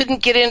 and I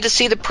couldn't get in to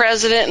see the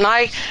president, and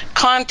I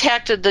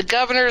contacted the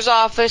governor's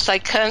office, I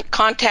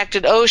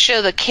contacted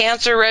OSHA, the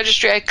cancer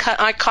registry,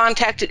 I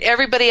contacted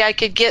everybody I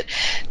could get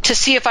to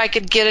see if I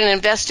could get an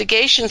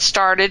investigation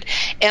started,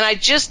 and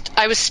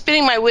I was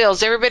spinning my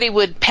wheels. Everybody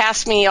would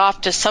pass me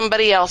off to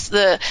somebody else.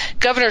 The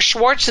Governor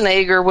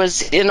Schwarzenegger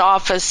was in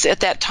office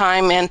at that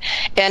time, and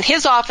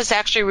his office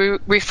actually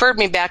referred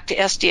me back to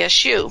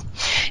SDSU.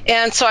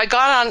 And so I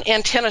got on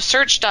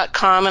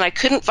antennasearch.com, and I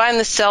couldn't find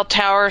the cell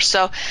tower,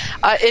 so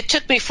it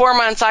took me 4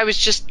 months. I was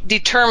just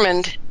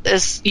determined,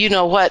 as you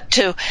know what,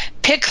 to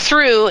pick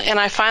through, and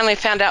I finally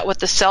found out what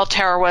the cell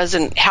tower was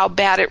and how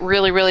bad it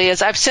really, really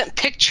is. I've sent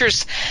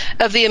pictures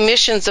of the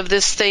emissions of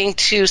this thing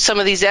to some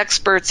of these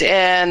experts,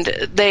 and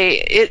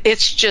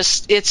it's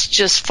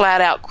just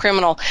flat out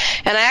criminal.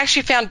 And I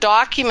actually found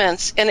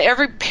documents, and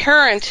every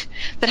parent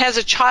that has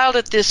a child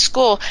at this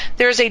school,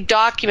 there's a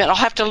document. I'll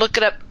have to look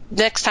it up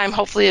next time,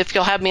 hopefully, if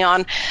you'll have me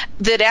on,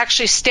 that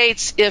actually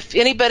states if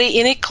anybody,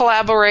 any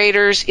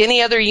collaborators,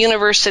 any other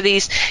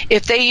universities,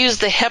 if they use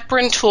the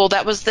Heparin tool,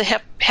 that was the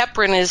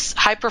Heparin is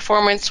High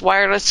Performance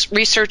Wireless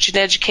Research and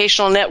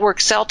Educational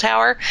Network Cell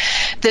Tower,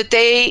 that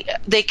they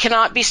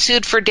cannot be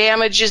sued for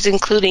damages,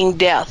 including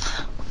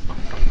death.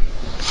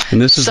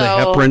 And this is the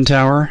Heparin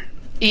Tower?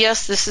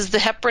 Yes, this is the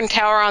Heparin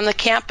Tower on the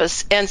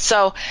campus. And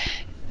so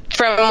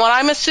from what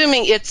I'm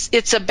assuming,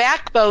 it's a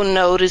backbone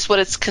node is what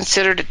it's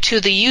considered to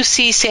the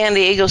UC San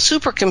Diego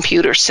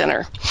Supercomputer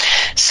Center.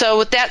 So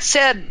with that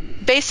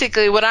said,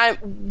 basically when I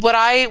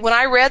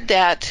read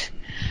that,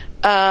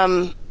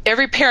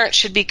 every parent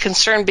should be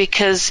concerned,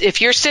 because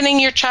if you're sending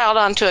your child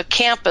onto a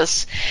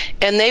campus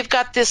and they've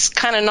got this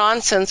kind of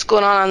nonsense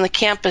going on the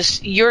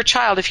campus, if your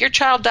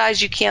child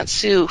dies, you can't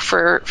sue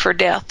for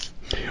death.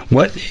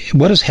 What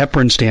does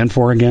Heparin stand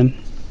for again?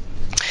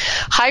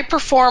 High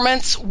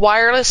Performance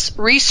Wireless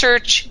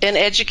Research and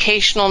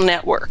Educational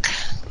Network.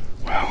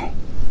 Wow.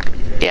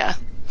 Yeah.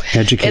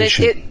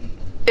 Education. And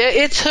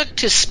it's hooked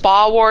to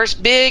SPA wars,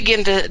 big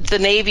into the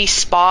Navy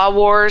SPA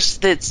wars.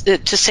 That's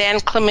to San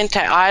Clemente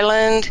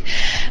Island.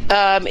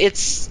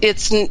 It's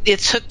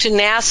hooked to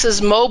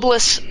NASA's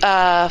Mobilis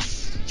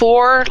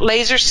 4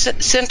 laser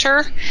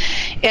center,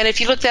 and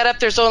if you look that up,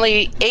 there's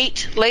only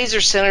 8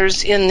 laser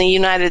centers in the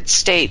United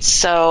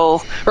States,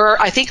 or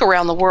I think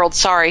around the world,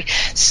 sorry.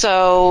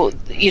 So,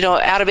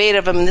 out of 8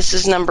 of them, this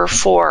is number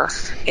 4,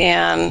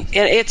 and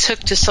it's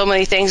hooked to so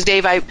many things,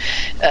 Dave.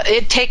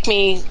 It'd take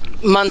me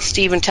months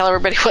to even tell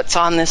everybody what's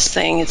on this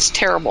thing. It's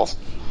terrible.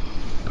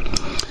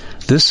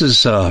 This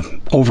is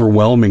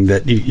overwhelming,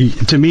 that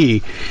to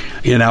me,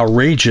 and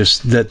outrageous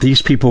that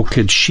these people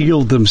could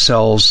shield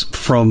themselves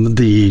from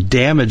the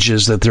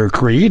damages that they're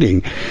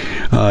creating,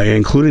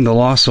 including the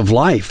loss of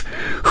life.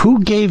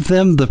 Who gave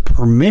them the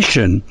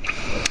permission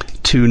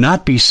to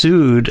not be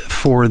sued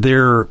for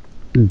their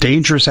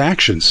dangerous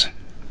actions?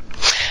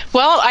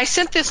 Well, I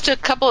sent this to a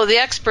couple of the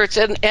experts,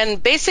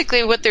 and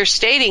basically what they're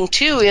stating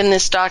too in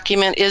this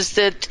document is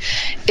that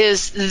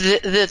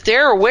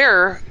they're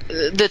aware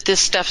that this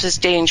stuff is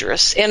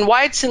dangerous, and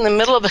why it's in the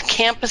middle of a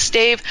campus,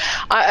 Dave.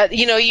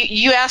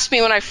 You asked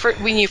me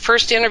when you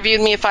first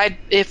interviewed me if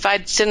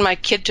I'd send my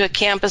kid to a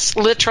campus.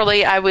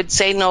 Literally, I would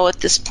say no at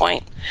this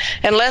point,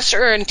 unless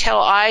or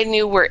until I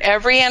knew where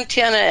every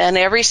antenna and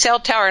every cell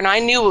tower, and I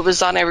knew it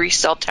was on every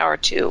cell tower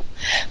too,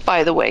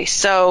 by the way.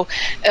 So,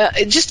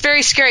 just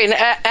very scary. And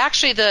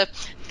actually, the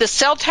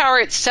cell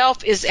tower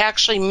itself is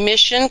actually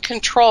mission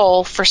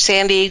control for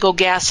San Diego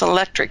Gas and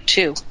Electric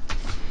too.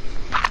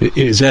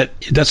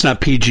 That's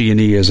not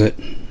PG&E, is it?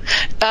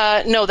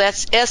 No,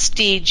 that's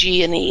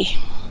SDG&E,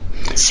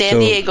 San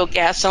Diego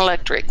Gas and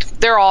Electric.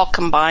 They're all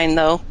combined,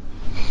 though.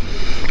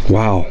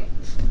 Wow.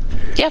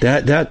 Yep.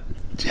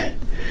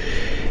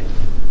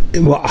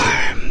 Well,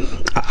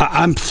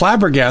 I'm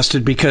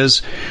flabbergasted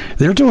because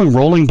they're doing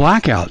rolling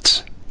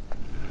blackouts.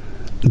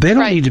 They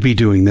don't need to be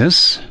doing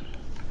this.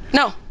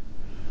 No.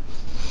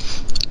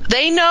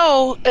 They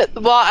know,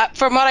 well,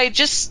 from what I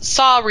just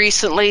saw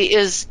recently,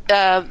 is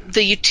the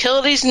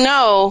utilities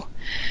know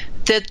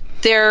that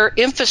their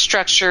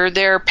infrastructure,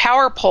 their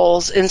power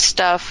poles and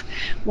stuff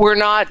were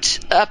not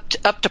up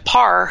to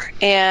par.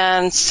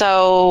 And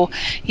so,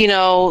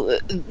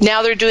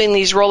 now they're doing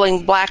these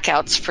rolling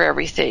blackouts for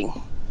everything.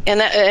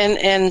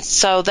 And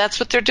so that's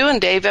what they're doing,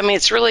 Dave. I mean,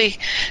 it's really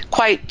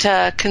quite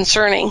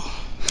concerning.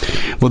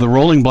 Well, the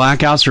rolling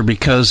blackouts are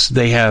because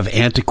they have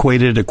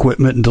antiquated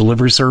equipment and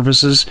delivery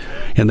services,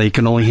 and they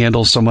can only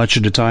handle so much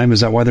at a time. Is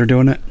that why they're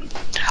doing it?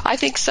 I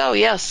think so,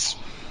 yes.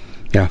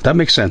 Yeah, that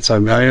makes sense. I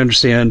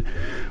understand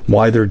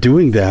why they're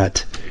doing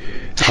that.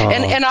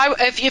 And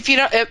if you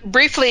don't,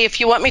 briefly, if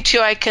you want me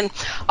to,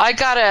 I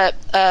got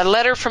a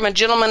letter from a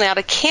gentleman out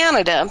of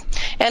Canada,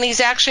 and he's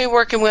actually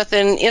working with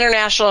an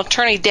international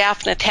attorney,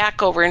 Daphne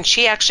Tackover, and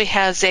she actually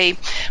has a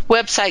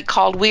website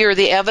called We Are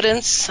the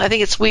Evidence. I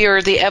think it's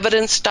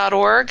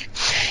wearetheevidence.org,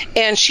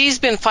 and she's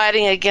been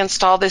fighting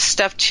against all this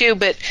stuff too.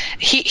 But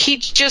he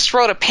just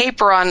wrote a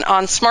paper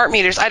on smart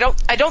meters. I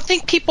don't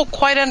think people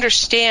quite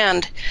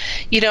understand,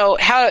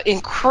 how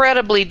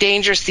incredibly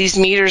dangerous these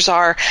meters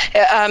are.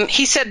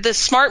 He said the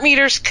smart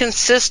meters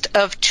consist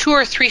of 2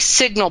 or 3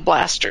 signal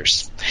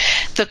blasters.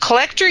 The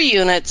collector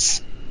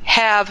units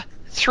have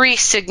 3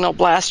 signal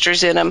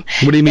blasters in them.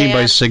 What do you mean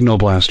by signal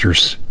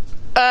blasters?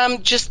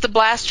 Just the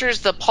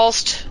blasters, the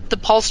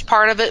pulsed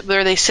part of it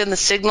where they send the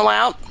signal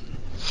out.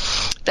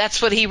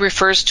 That's what he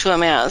refers to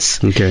them as.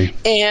 Okay.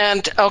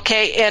 And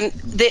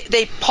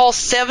they pulse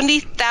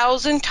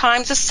 70,000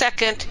 times a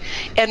second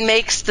and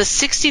makes the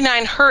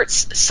 69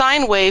 hertz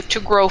sine wave to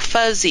grow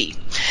fuzzy.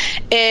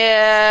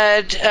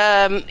 And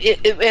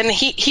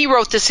he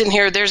wrote this in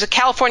here. There's a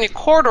California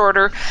court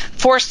order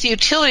forced the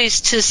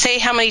utilities to say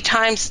how many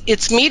times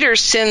its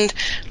meters send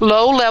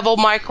low-level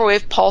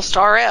microwave pulsed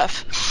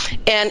RF.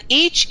 And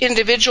each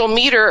individual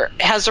meter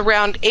has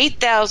around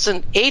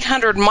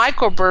 8,800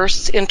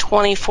 microbursts in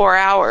 24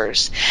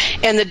 hours.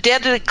 And the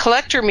dedicated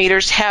collector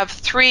meters have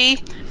 3,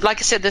 like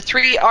I said, the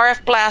 3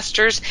 RF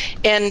blasters,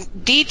 and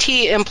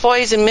DT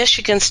employees in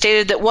Michigan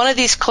stated that one of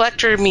these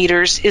collector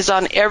meters is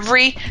on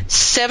every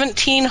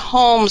 17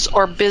 homes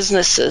or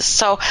businesses.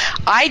 So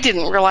I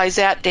didn't realize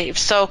that, Dave.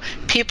 So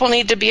people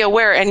need to be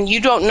aware, and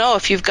you don't know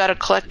if you've got a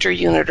collector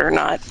unit or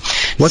not.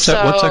 What's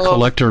a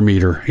collector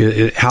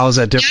meter? How is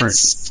that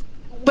different?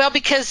 Well,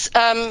 because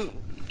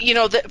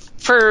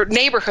for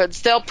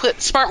neighborhoods, they'll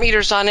put smart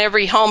meters on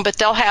every home, but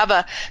they'll have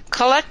a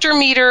collector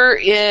meter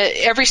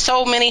every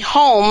so many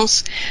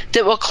homes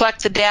that will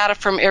collect the data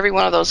from every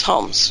one of those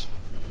homes.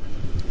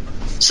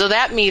 So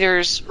that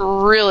meter's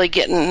really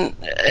getting,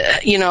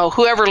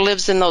 whoever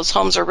lives in those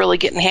homes are really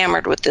getting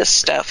hammered with this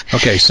stuff.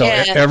 Okay, so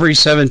every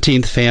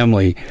 17th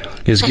family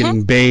is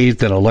getting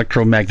bathed in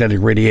electromagnetic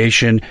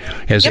radiation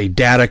as a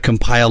data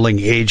compiling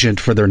agent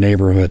for their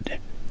neighborhood.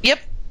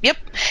 Yep.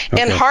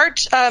 Okay. And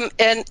HART,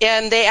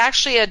 and they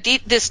actually,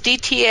 this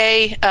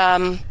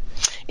DTA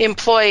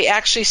employee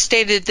actually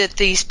stated that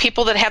these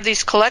people that have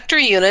these collector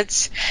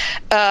units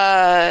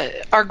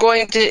are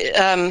going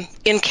to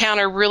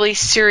encounter really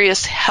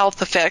serious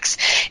health effects.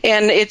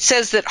 And it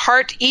says that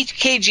HART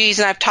EKGs,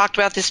 and I've talked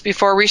about this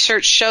before,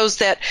 research shows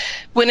that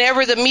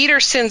whenever the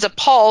meter sends a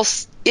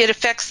pulse, it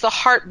affects the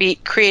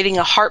heartbeat, creating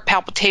a heart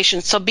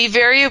palpitation. So be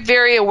very,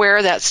 very aware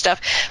of that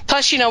stuff.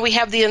 Plus, we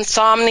have the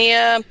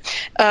insomnia,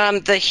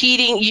 the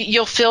heating.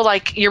 You'll feel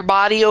like your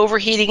body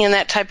overheating and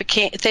that type of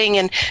thing.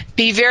 And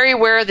be very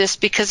aware of this,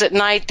 because at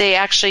night they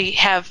actually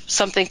have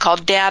something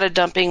called data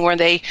dumping where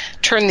they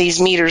turn these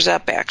meters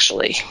up,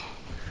 actually.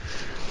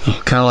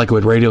 Kind of like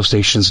what radio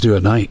stations do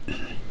at night.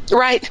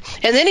 Right.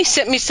 And then he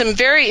sent me some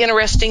very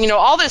interesting,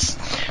 all this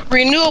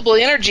renewable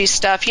energy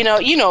stuff,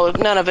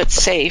 none of it's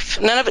safe.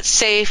 None of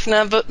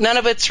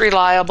it's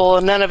reliable,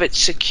 and none of it's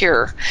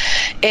secure.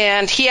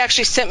 And he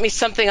actually sent me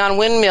something on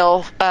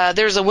windmill.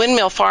 There's a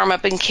windmill farm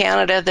up in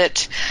Canada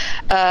that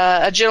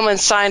a gentleman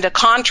signed a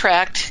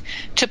contract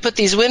to put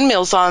these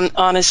windmills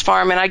on his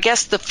farm. And I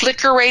guess the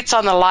flicker rates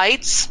on the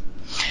lights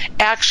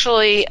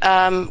actually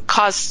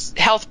cause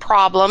health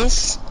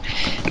problems.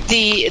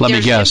 Let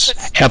me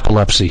guess,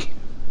 epilepsy.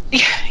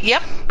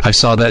 Yep. I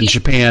saw that in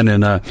Japan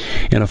in a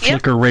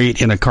flicker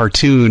rate in a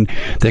cartoon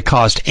that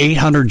caused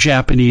 800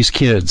 Japanese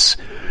kids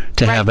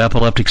to have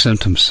epileptic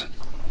symptoms.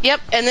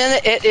 Yep, and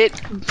then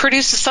it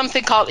produces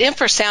something called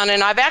infrasound,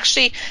 and I've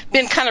actually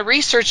been kind of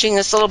researching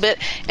this a little bit,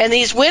 and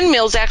these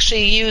windmills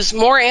actually use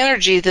more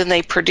energy than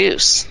they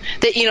produce.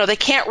 They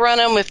can't run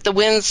them if the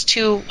wind's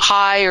too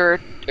high or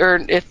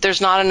if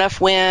there's not enough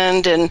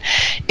wind, and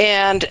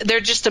they're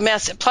just a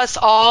mess. Plus,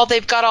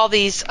 they've got all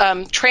these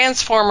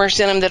transformers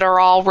in them that are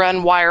all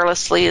run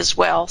wirelessly as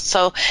well.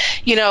 So,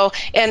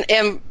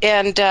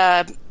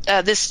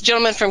 this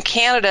gentleman from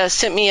Canada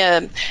sent me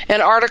an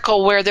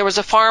article where there was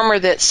a farmer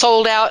that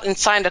sold out and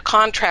signed a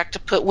contract to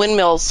put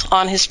windmills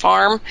on his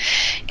farm,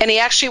 and he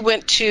actually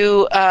went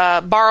to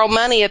borrow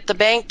money at the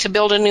bank to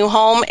build a new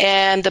home,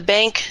 and the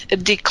bank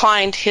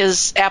declined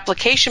his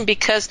application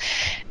because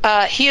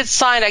he had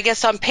signed, I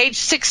guess on page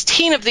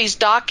 16 of these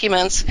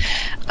documents,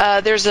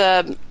 there's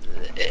a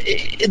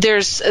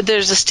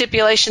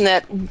stipulation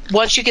that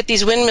once you get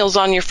these windmills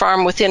on your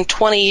farm, within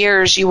 20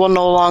 years you will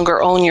no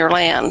longer own your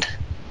land.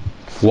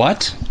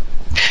 What?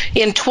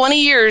 In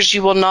 20 years,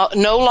 you will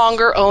no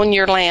longer own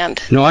your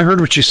land. No, I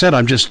heard what you said.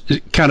 I'm just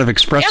kind of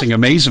expressing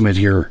amazement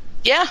here.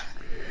 Yeah.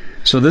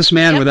 So this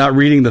man, without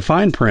reading the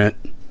fine print,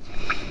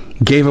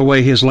 gave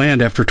away his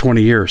land after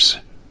 20 years.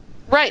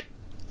 Right.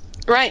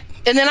 Right.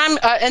 And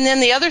then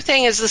the other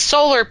thing is the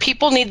solar.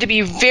 People need to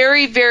be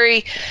very,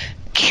 very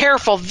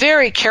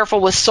very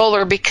careful with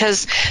solar,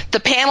 because the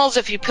panels,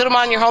 if you put them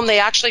on your home, they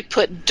actually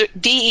put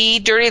DE,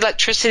 dirty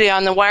electricity,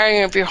 on the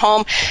wiring of your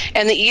home.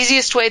 And the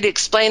easiest way to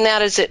explain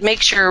that is it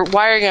makes your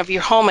wiring of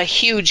your home a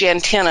huge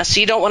antenna. So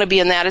you don't want to be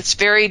in that. It's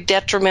very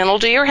detrimental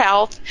to your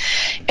health.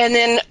 And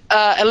then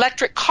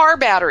electric car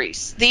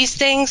batteries. These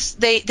things,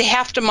 they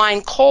have to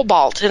mine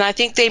cobalt, and I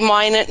think they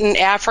mine it in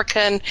Africa.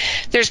 And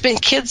there's been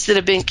kids that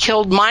have been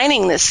killed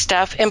mining this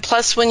stuff. And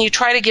plus, when you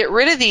try to get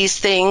rid of these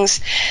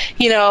things,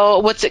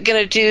 what's it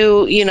going to do,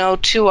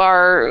 to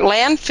our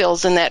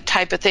landfills and that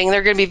type of thing?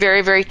 They're going to be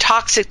very, very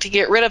toxic to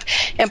get rid of.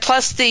 And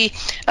plus the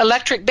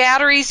electric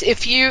batteries,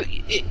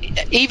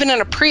 even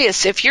in a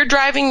Prius, if you're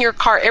driving your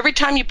car, every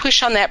time you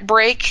push on that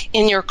brake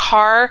in your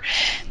car,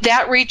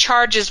 that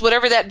recharges,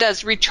 whatever that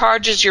does,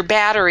 recharges your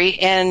battery.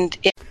 And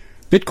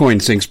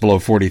Bitcoin sinks below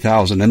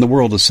 40,000, and the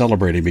world is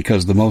celebrating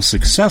because the most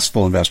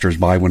successful investors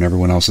buy when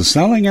everyone else is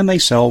selling, and they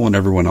sell when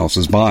everyone else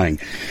is buying.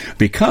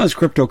 Because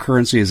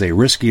cryptocurrency is a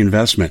risky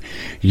investment,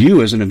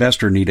 you as an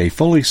investor need a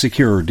fully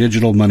secure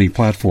digital money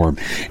platform,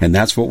 and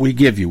that's what we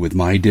give you with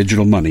My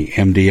Digital Money,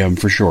 MDM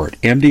for short.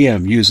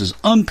 MDM uses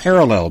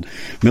unparalleled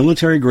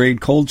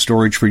military-grade cold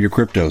storage for your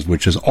cryptos,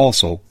 which is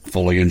also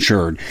fully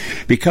insured.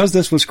 Because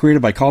this was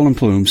created by Colin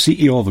Plume,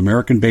 CEO of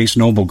American-based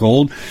Noble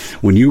Gold,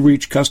 when you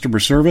reach customer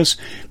service,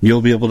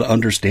 you'll be able to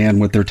understand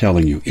what they're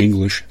telling you.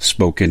 English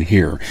spoken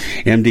here.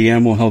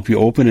 MDM will help you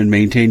open and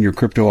maintain your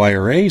crypto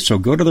IRA, so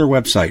go to their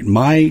website,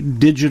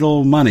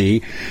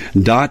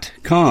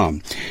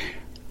 mydigitalmoney.com.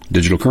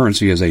 Digital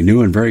currency is a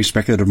new and very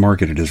speculative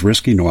market. It is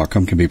risky. No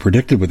outcome can be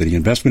predicted. With any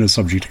investment is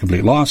subject to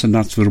complete loss and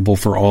not suitable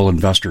for all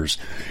investors.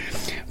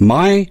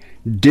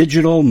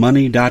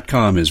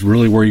 MyDigitalMoney.com is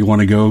really where you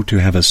want to go to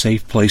have a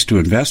safe place to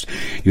invest.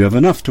 You have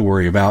enough to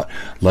worry about.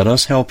 Let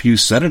us help you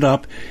set it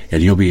up,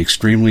 and you'll be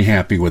extremely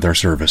happy with our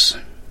service.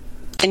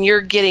 And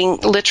you're getting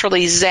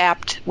literally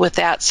zapped with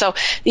that. So,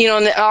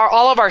 in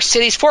all of our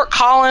cities, Fort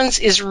Collins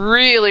is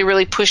really,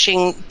 really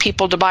pushing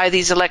people to buy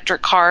these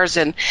electric cars.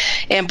 And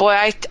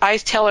boy, I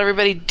tell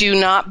everybody, do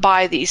not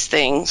buy these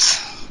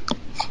things.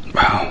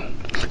 Wow.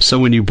 So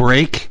when you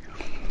brake,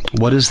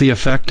 what is the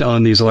effect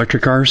on these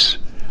electric cars?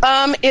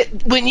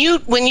 When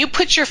you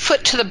put your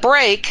foot to the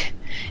brake,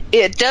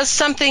 it does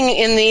something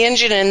in the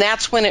engine, and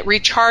that's when it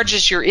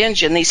recharges your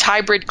engine, these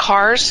hybrid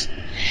cars.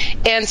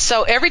 And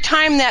so every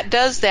time that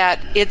does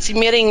that, it's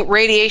emitting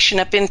radiation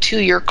up into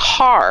your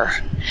car.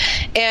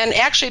 And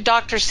actually,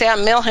 Dr.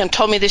 Sam Milham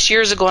told me this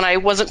years ago, and I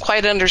wasn't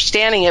quite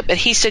understanding it, but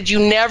he said you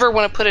never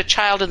want to put a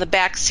child in the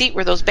back seat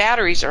where those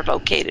batteries are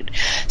located.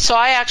 So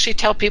I actually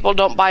tell people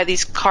don't buy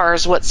these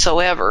cars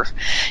whatsoever.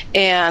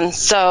 And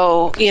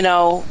so,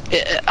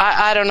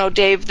 I don't know,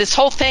 Dave, this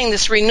whole thing,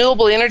 this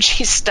renewable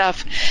energy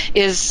stuff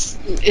is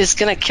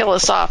going to kill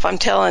us off, I'm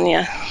telling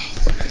you.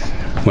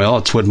 Well,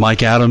 it's what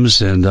Mike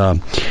Adams and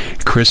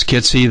Chris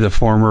Kitsy, the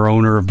former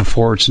owner of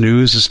Before It's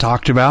News, has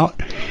talked about.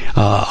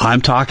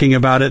 I'm talking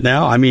about it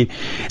now. I mean,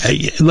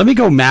 let me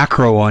go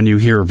macro on you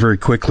here very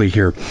quickly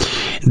here.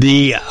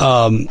 The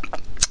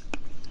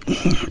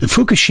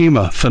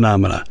Fukushima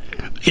phenomena,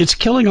 it's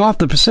killing off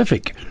the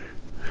Pacific.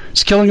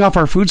 It's killing off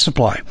our food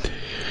supply.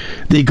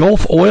 The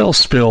Gulf oil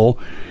spill,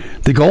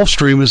 the Gulf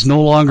Stream is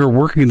no longer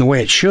working the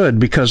way it should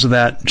because of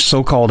that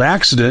so-called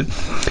accident,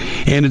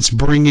 and it's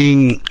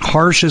bringing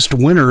harshest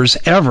winters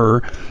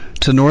ever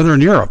to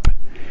Northern Europe.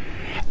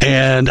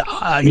 And,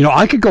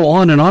 I could go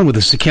on and on with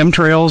this. The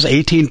chemtrails,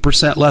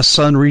 18% less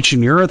sun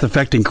reaching the earth,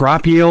 affecting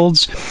crop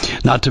yields,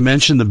 not to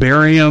mention the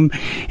barium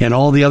and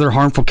all the other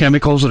harmful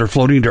chemicals that are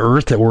floating to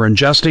earth that we're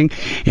ingesting.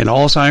 And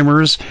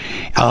Alzheimer's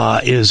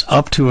is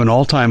up to an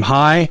all-time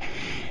high.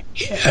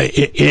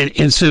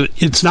 And so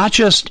it's not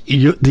just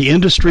the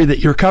industry that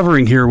you're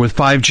covering here with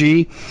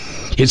 5G.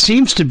 It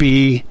seems to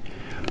be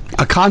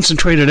a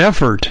concentrated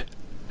effort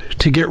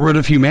to get rid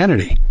of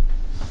humanity.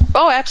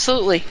 Oh,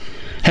 absolutely.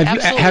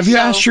 Have you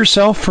asked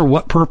yourself for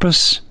what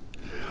purpose?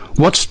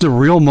 What's the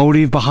real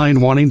motive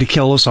behind wanting to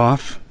kill us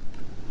off?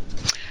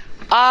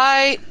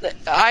 I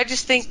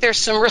just think there's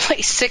some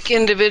really sick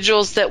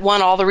individuals that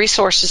want all the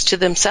resources to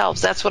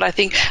themselves. That's what I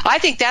think. I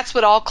think that's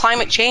what all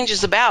climate change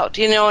is about,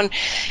 and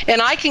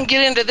I can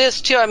get into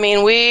this too. I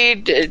mean,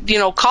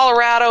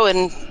 Colorado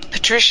and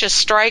Patricia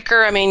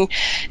Stryker. I mean,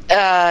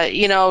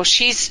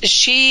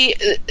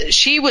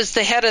 she was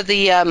the head of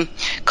the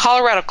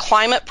Colorado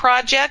Climate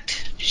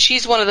Project.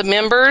 She's one of the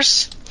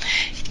members.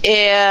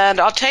 And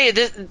I'll tell you,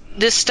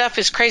 this stuff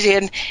is crazy.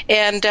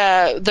 And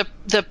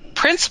the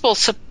principal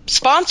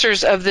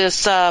sponsors of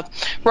this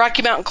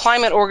Rocky Mountain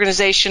Climate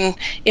Organization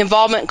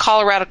involvement in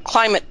Colorado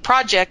Climate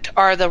Project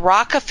are the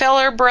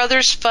Rockefeller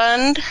Brothers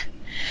Fund,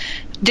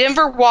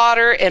 Denver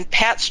Water, and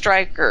Pat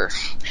Stryker.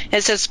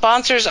 It says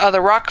sponsors are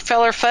the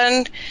Rockefeller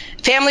Fund,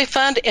 Family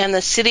Fund, and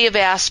the City of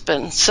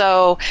Aspen.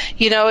 So,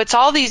 it's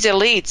all these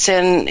elites,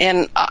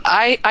 and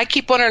I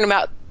keep wondering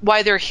about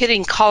why they're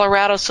hitting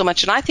Colorado so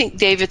much. And I think,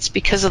 Dave, it's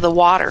because of the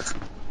water.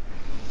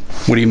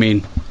 What do you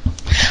mean?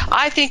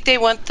 I think they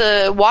want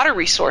the water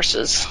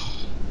resources.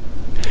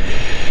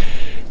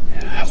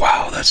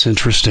 Wow, that's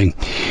interesting.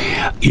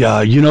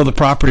 Yeah, the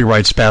property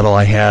rights battle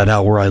I had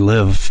out where I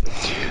live,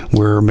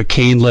 where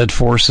McCain-led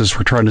forces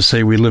were trying to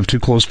say we lived too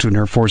close to an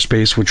Air Force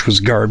base, which was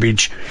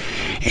garbage.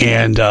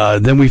 And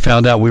then we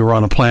found out we were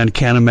on a planned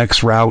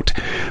Canamex route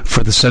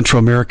for the Central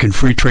American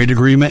Free Trade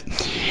Agreement.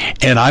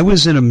 And I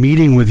was in a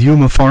meeting with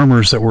Yuma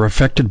farmers that were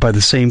affected by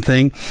the same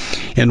thing.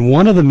 And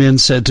one of the men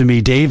said to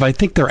me, Dave, I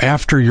think they're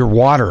after your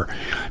water.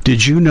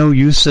 Did you know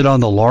you sit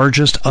on the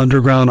largest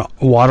underground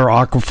water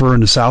aquifer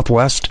in the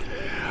Southwest?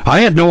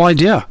 I had no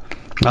idea.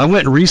 I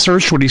went and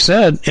researched what he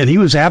said, and he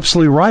was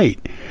absolutely right.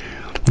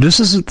 This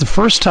isn't the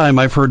first time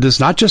I've heard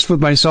this, not just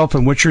with myself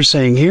and what you're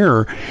saying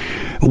here.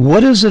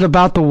 What is it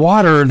about the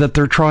water that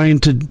they're trying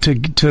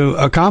to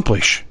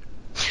accomplish?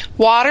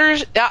 Water,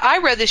 I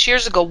read this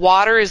years ago,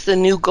 water is the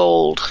new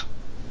gold.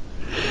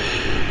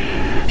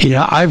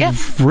 Yeah,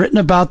 I've written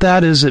about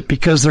that. Is it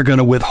because they're going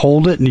to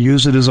withhold it and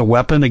use it as a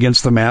weapon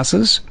against the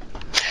masses?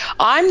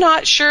 I'm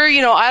not sure.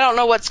 I don't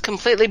know what's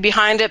completely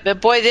behind it, but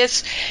boy,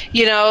 this,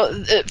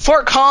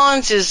 Fort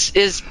Collins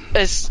is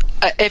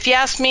if you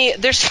ask me,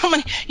 there's so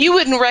many, you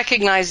wouldn't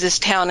recognize this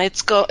town.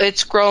 It's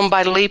grown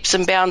by leaps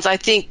and bounds. I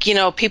think,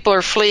 people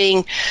are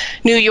fleeing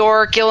New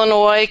York,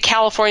 Illinois,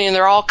 California, and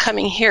they're all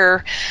coming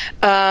here.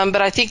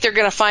 But I think they're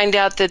going to find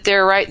out that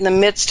they're right in the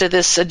midst of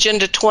this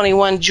Agenda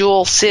 21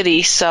 jewel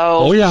city. So.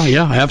 Oh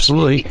yeah,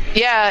 absolutely.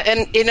 Yeah.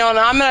 And, and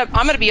I'm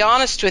going to be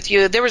honest with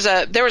you. There was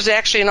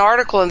actually an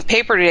article in the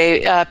paper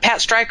today.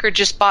 Pat Stryker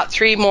just bought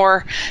 3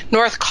 more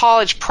North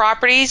College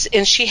properties,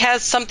 and she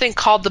has something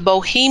called the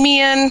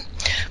Bohemian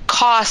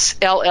COS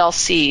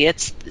LLC.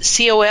 It's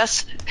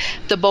COS,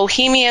 the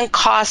Bohemian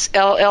COS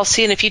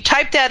LLC. And if you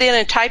type that in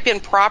and type in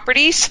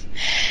properties,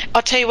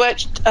 I'll tell you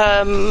what,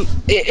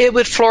 it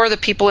would floor the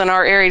people in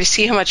our area to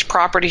see how much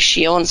property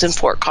she owns in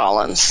Fort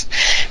Collins.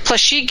 Plus,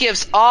 she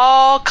gives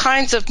all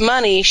kinds of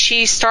money.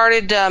 She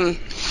started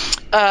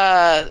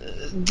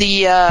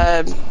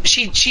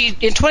she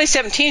in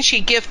 2017 she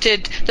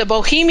gifted the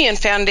Bohemian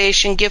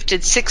Foundation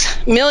gifted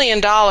 $6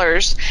 million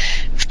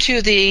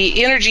to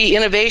the Energy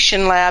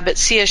Innovation Lab at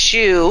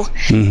CSU.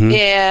 Mm-hmm.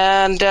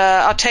 And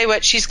I'll tell you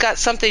what, she's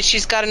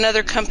got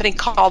another company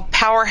called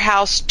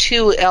Powerhouse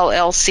 2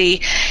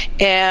 LLC,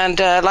 and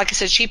like I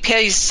said, she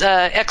pays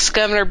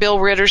ex-Governor Bill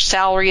Ritter's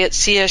salary at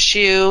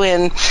CSU,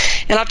 and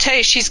I'll tell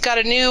you, she's got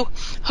a new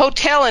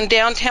hotel in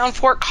downtown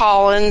Fort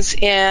Collins,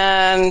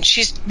 and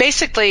she's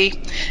basically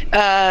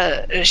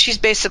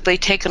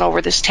taken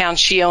over this town.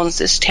 She owns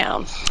this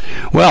town.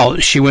 Well,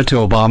 she went to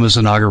Obama's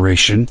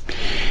inauguration.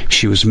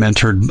 She was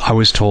mentored, I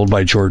was told,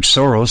 by George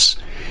Soros.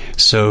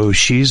 So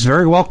she's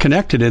very well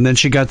connected. And then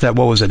she got that,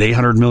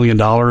 $800 million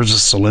of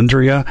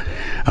Solyndra.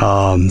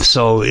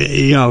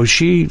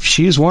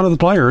 She's one of the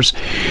players.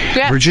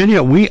 Yeah.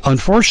 Virginia,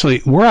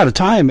 we're out of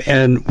time,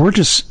 and we're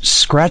just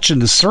scratching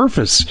the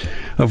surface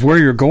of where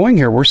you're going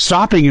here. We're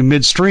stopping in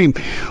midstream.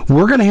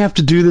 We're going to have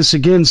to do this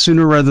again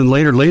sooner rather than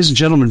later. Ladies and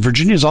gentlemen,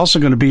 Virginia is also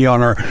going to be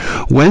on our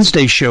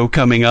Wednesday show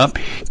coming up,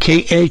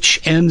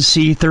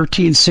 KHNC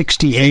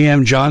 1360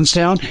 AM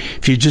Johnstown.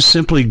 If you just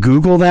simply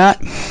Google that,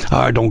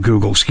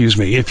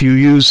 if you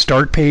use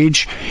Start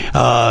Page,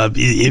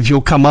 if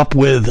you'll come up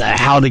with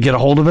how to get a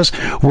hold of us,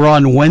 we're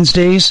on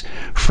Wednesdays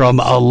from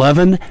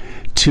 11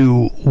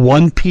 to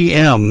 1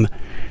 p.m.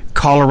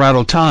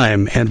 Colorado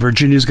time, and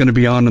Virginia's going to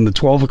be on in the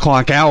 12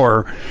 o'clock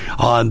hour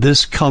on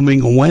this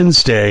coming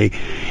Wednesday,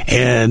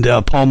 and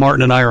Paul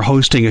Martin and I are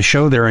hosting a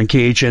show there on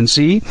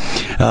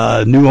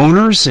KHNC, new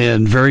owners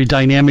and very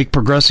dynamic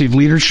progressive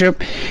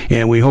leadership,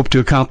 and we hope to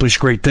accomplish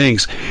great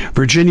things.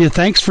 Virginia,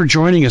 thanks for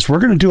joining us. We're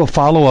going to do a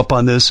follow-up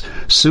on this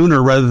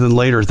sooner rather than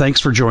later. Thanks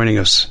for joining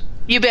us.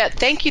 You bet.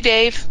 Thank you,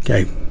 Dave.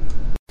 Okay.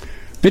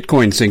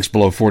 Bitcoin sinks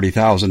below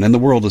 40,000, and the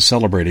world is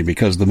celebrating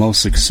because the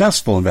most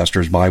successful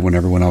investors buy when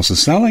everyone else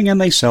is selling, and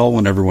they sell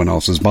when everyone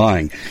else is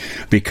buying.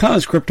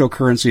 Because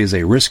cryptocurrency is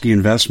a risky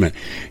investment,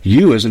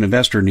 you as an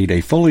investor need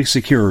a fully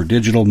secure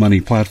digital money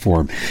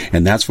platform,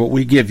 and that's what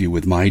we give you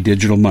with My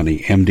Digital Money,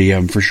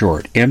 MDM for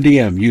short.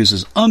 MDM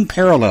uses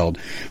unparalleled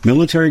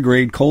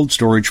military-grade cold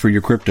storage for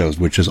your cryptos,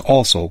 which is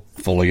also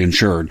fully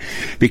insured.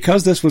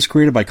 Because this was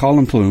created by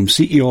Colin Plume,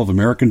 CEO of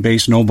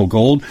American-based Noble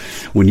Gold,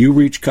 when you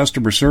reach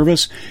customer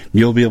service,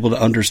 you'll you'll be able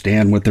to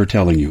understand what they're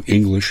telling you.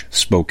 English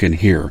spoken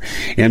here.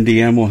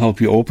 MDM will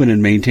help you open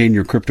and maintain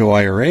your crypto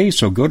IRA,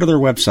 so go to their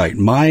website,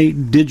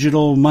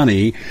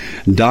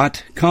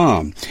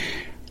 mydigitalmoney.com.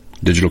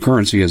 Digital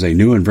currency is a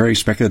new and very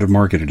speculative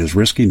market. It is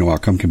risky. No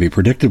outcome can be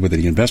predicted. With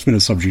any investment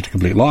is subject to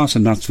complete loss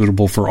and not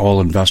suitable for all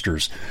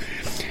investors.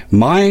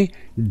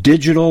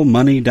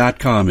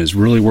 MyDigitalMoney.com is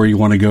really where you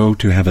want to go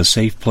to have a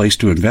safe place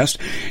to invest.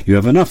 You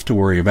have enough to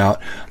worry about.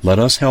 Let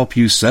us help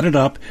you set it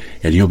up,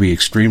 and you'll be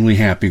extremely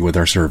happy with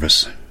our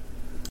service.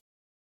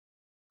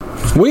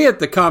 We at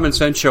the Common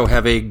Sense Show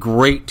have a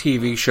great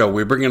TV show.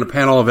 We bring in a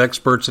panel of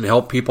experts and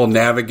help people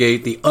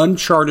navigate the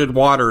uncharted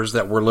waters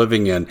that we're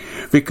living in.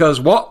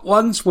 Because what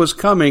once was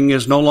coming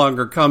is no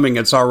longer coming.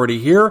 It's already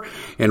here,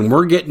 and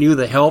we're getting you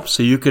the help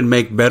so you can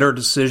make better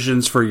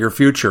decisions for your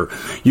future.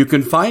 You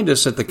can find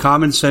us at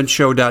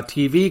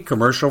thecommonsenseshow.tv,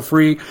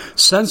 commercial-free,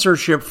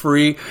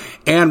 censorship-free,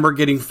 and we're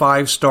getting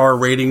 5-star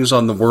ratings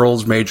on the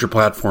world's major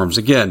platforms.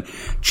 Again,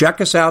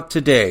 check us out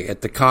today at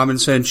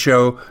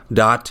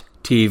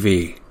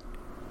thecommonsenseshow.tv.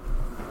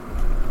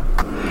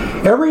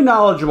 Every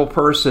knowledgeable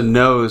person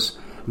knows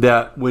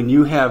that when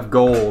you have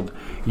gold,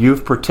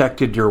 you've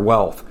protected your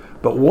wealth.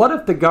 But what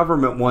if the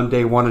government one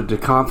day wanted to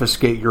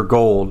confiscate your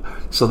gold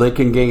so they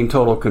can gain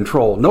total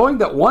control, knowing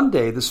that one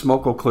day the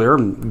smoke will clear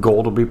and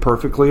gold will be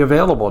perfectly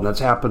available, and that's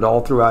happened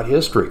all throughout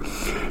history.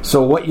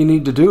 So what you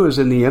need to do is,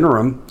 in the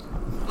interim,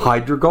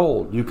 hide your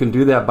gold. You can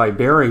do that by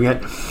burying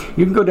it.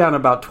 You can go down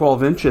about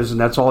 12 inches, and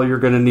that's all you're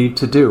going to need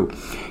to do.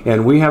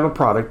 And we have a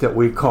product that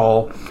we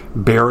call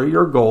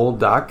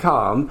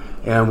buryyourgold.com,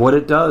 and what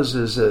it does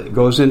is it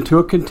goes into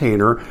a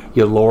container.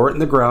 You lower it in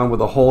the ground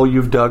with a hole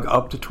you've dug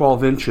up to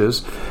 12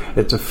 inches.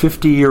 It's a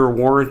 50-year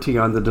warranty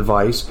on the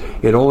device.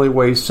 It only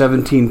weighs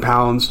 17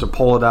 pounds to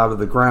pull it out of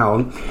the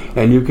ground,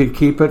 and you can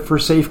keep it for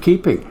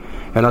safekeeping.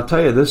 And I'll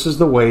tell you, this is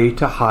the way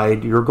to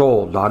hide your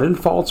gold. Not in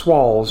false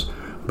walls,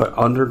 but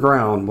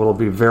underground will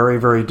be very,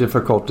 very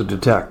difficult to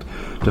detect.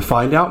 To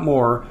find out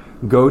more,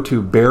 go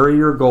to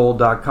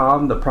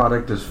buryyourgold.com. The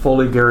product is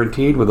fully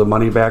guaranteed with a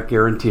money-back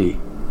guarantee.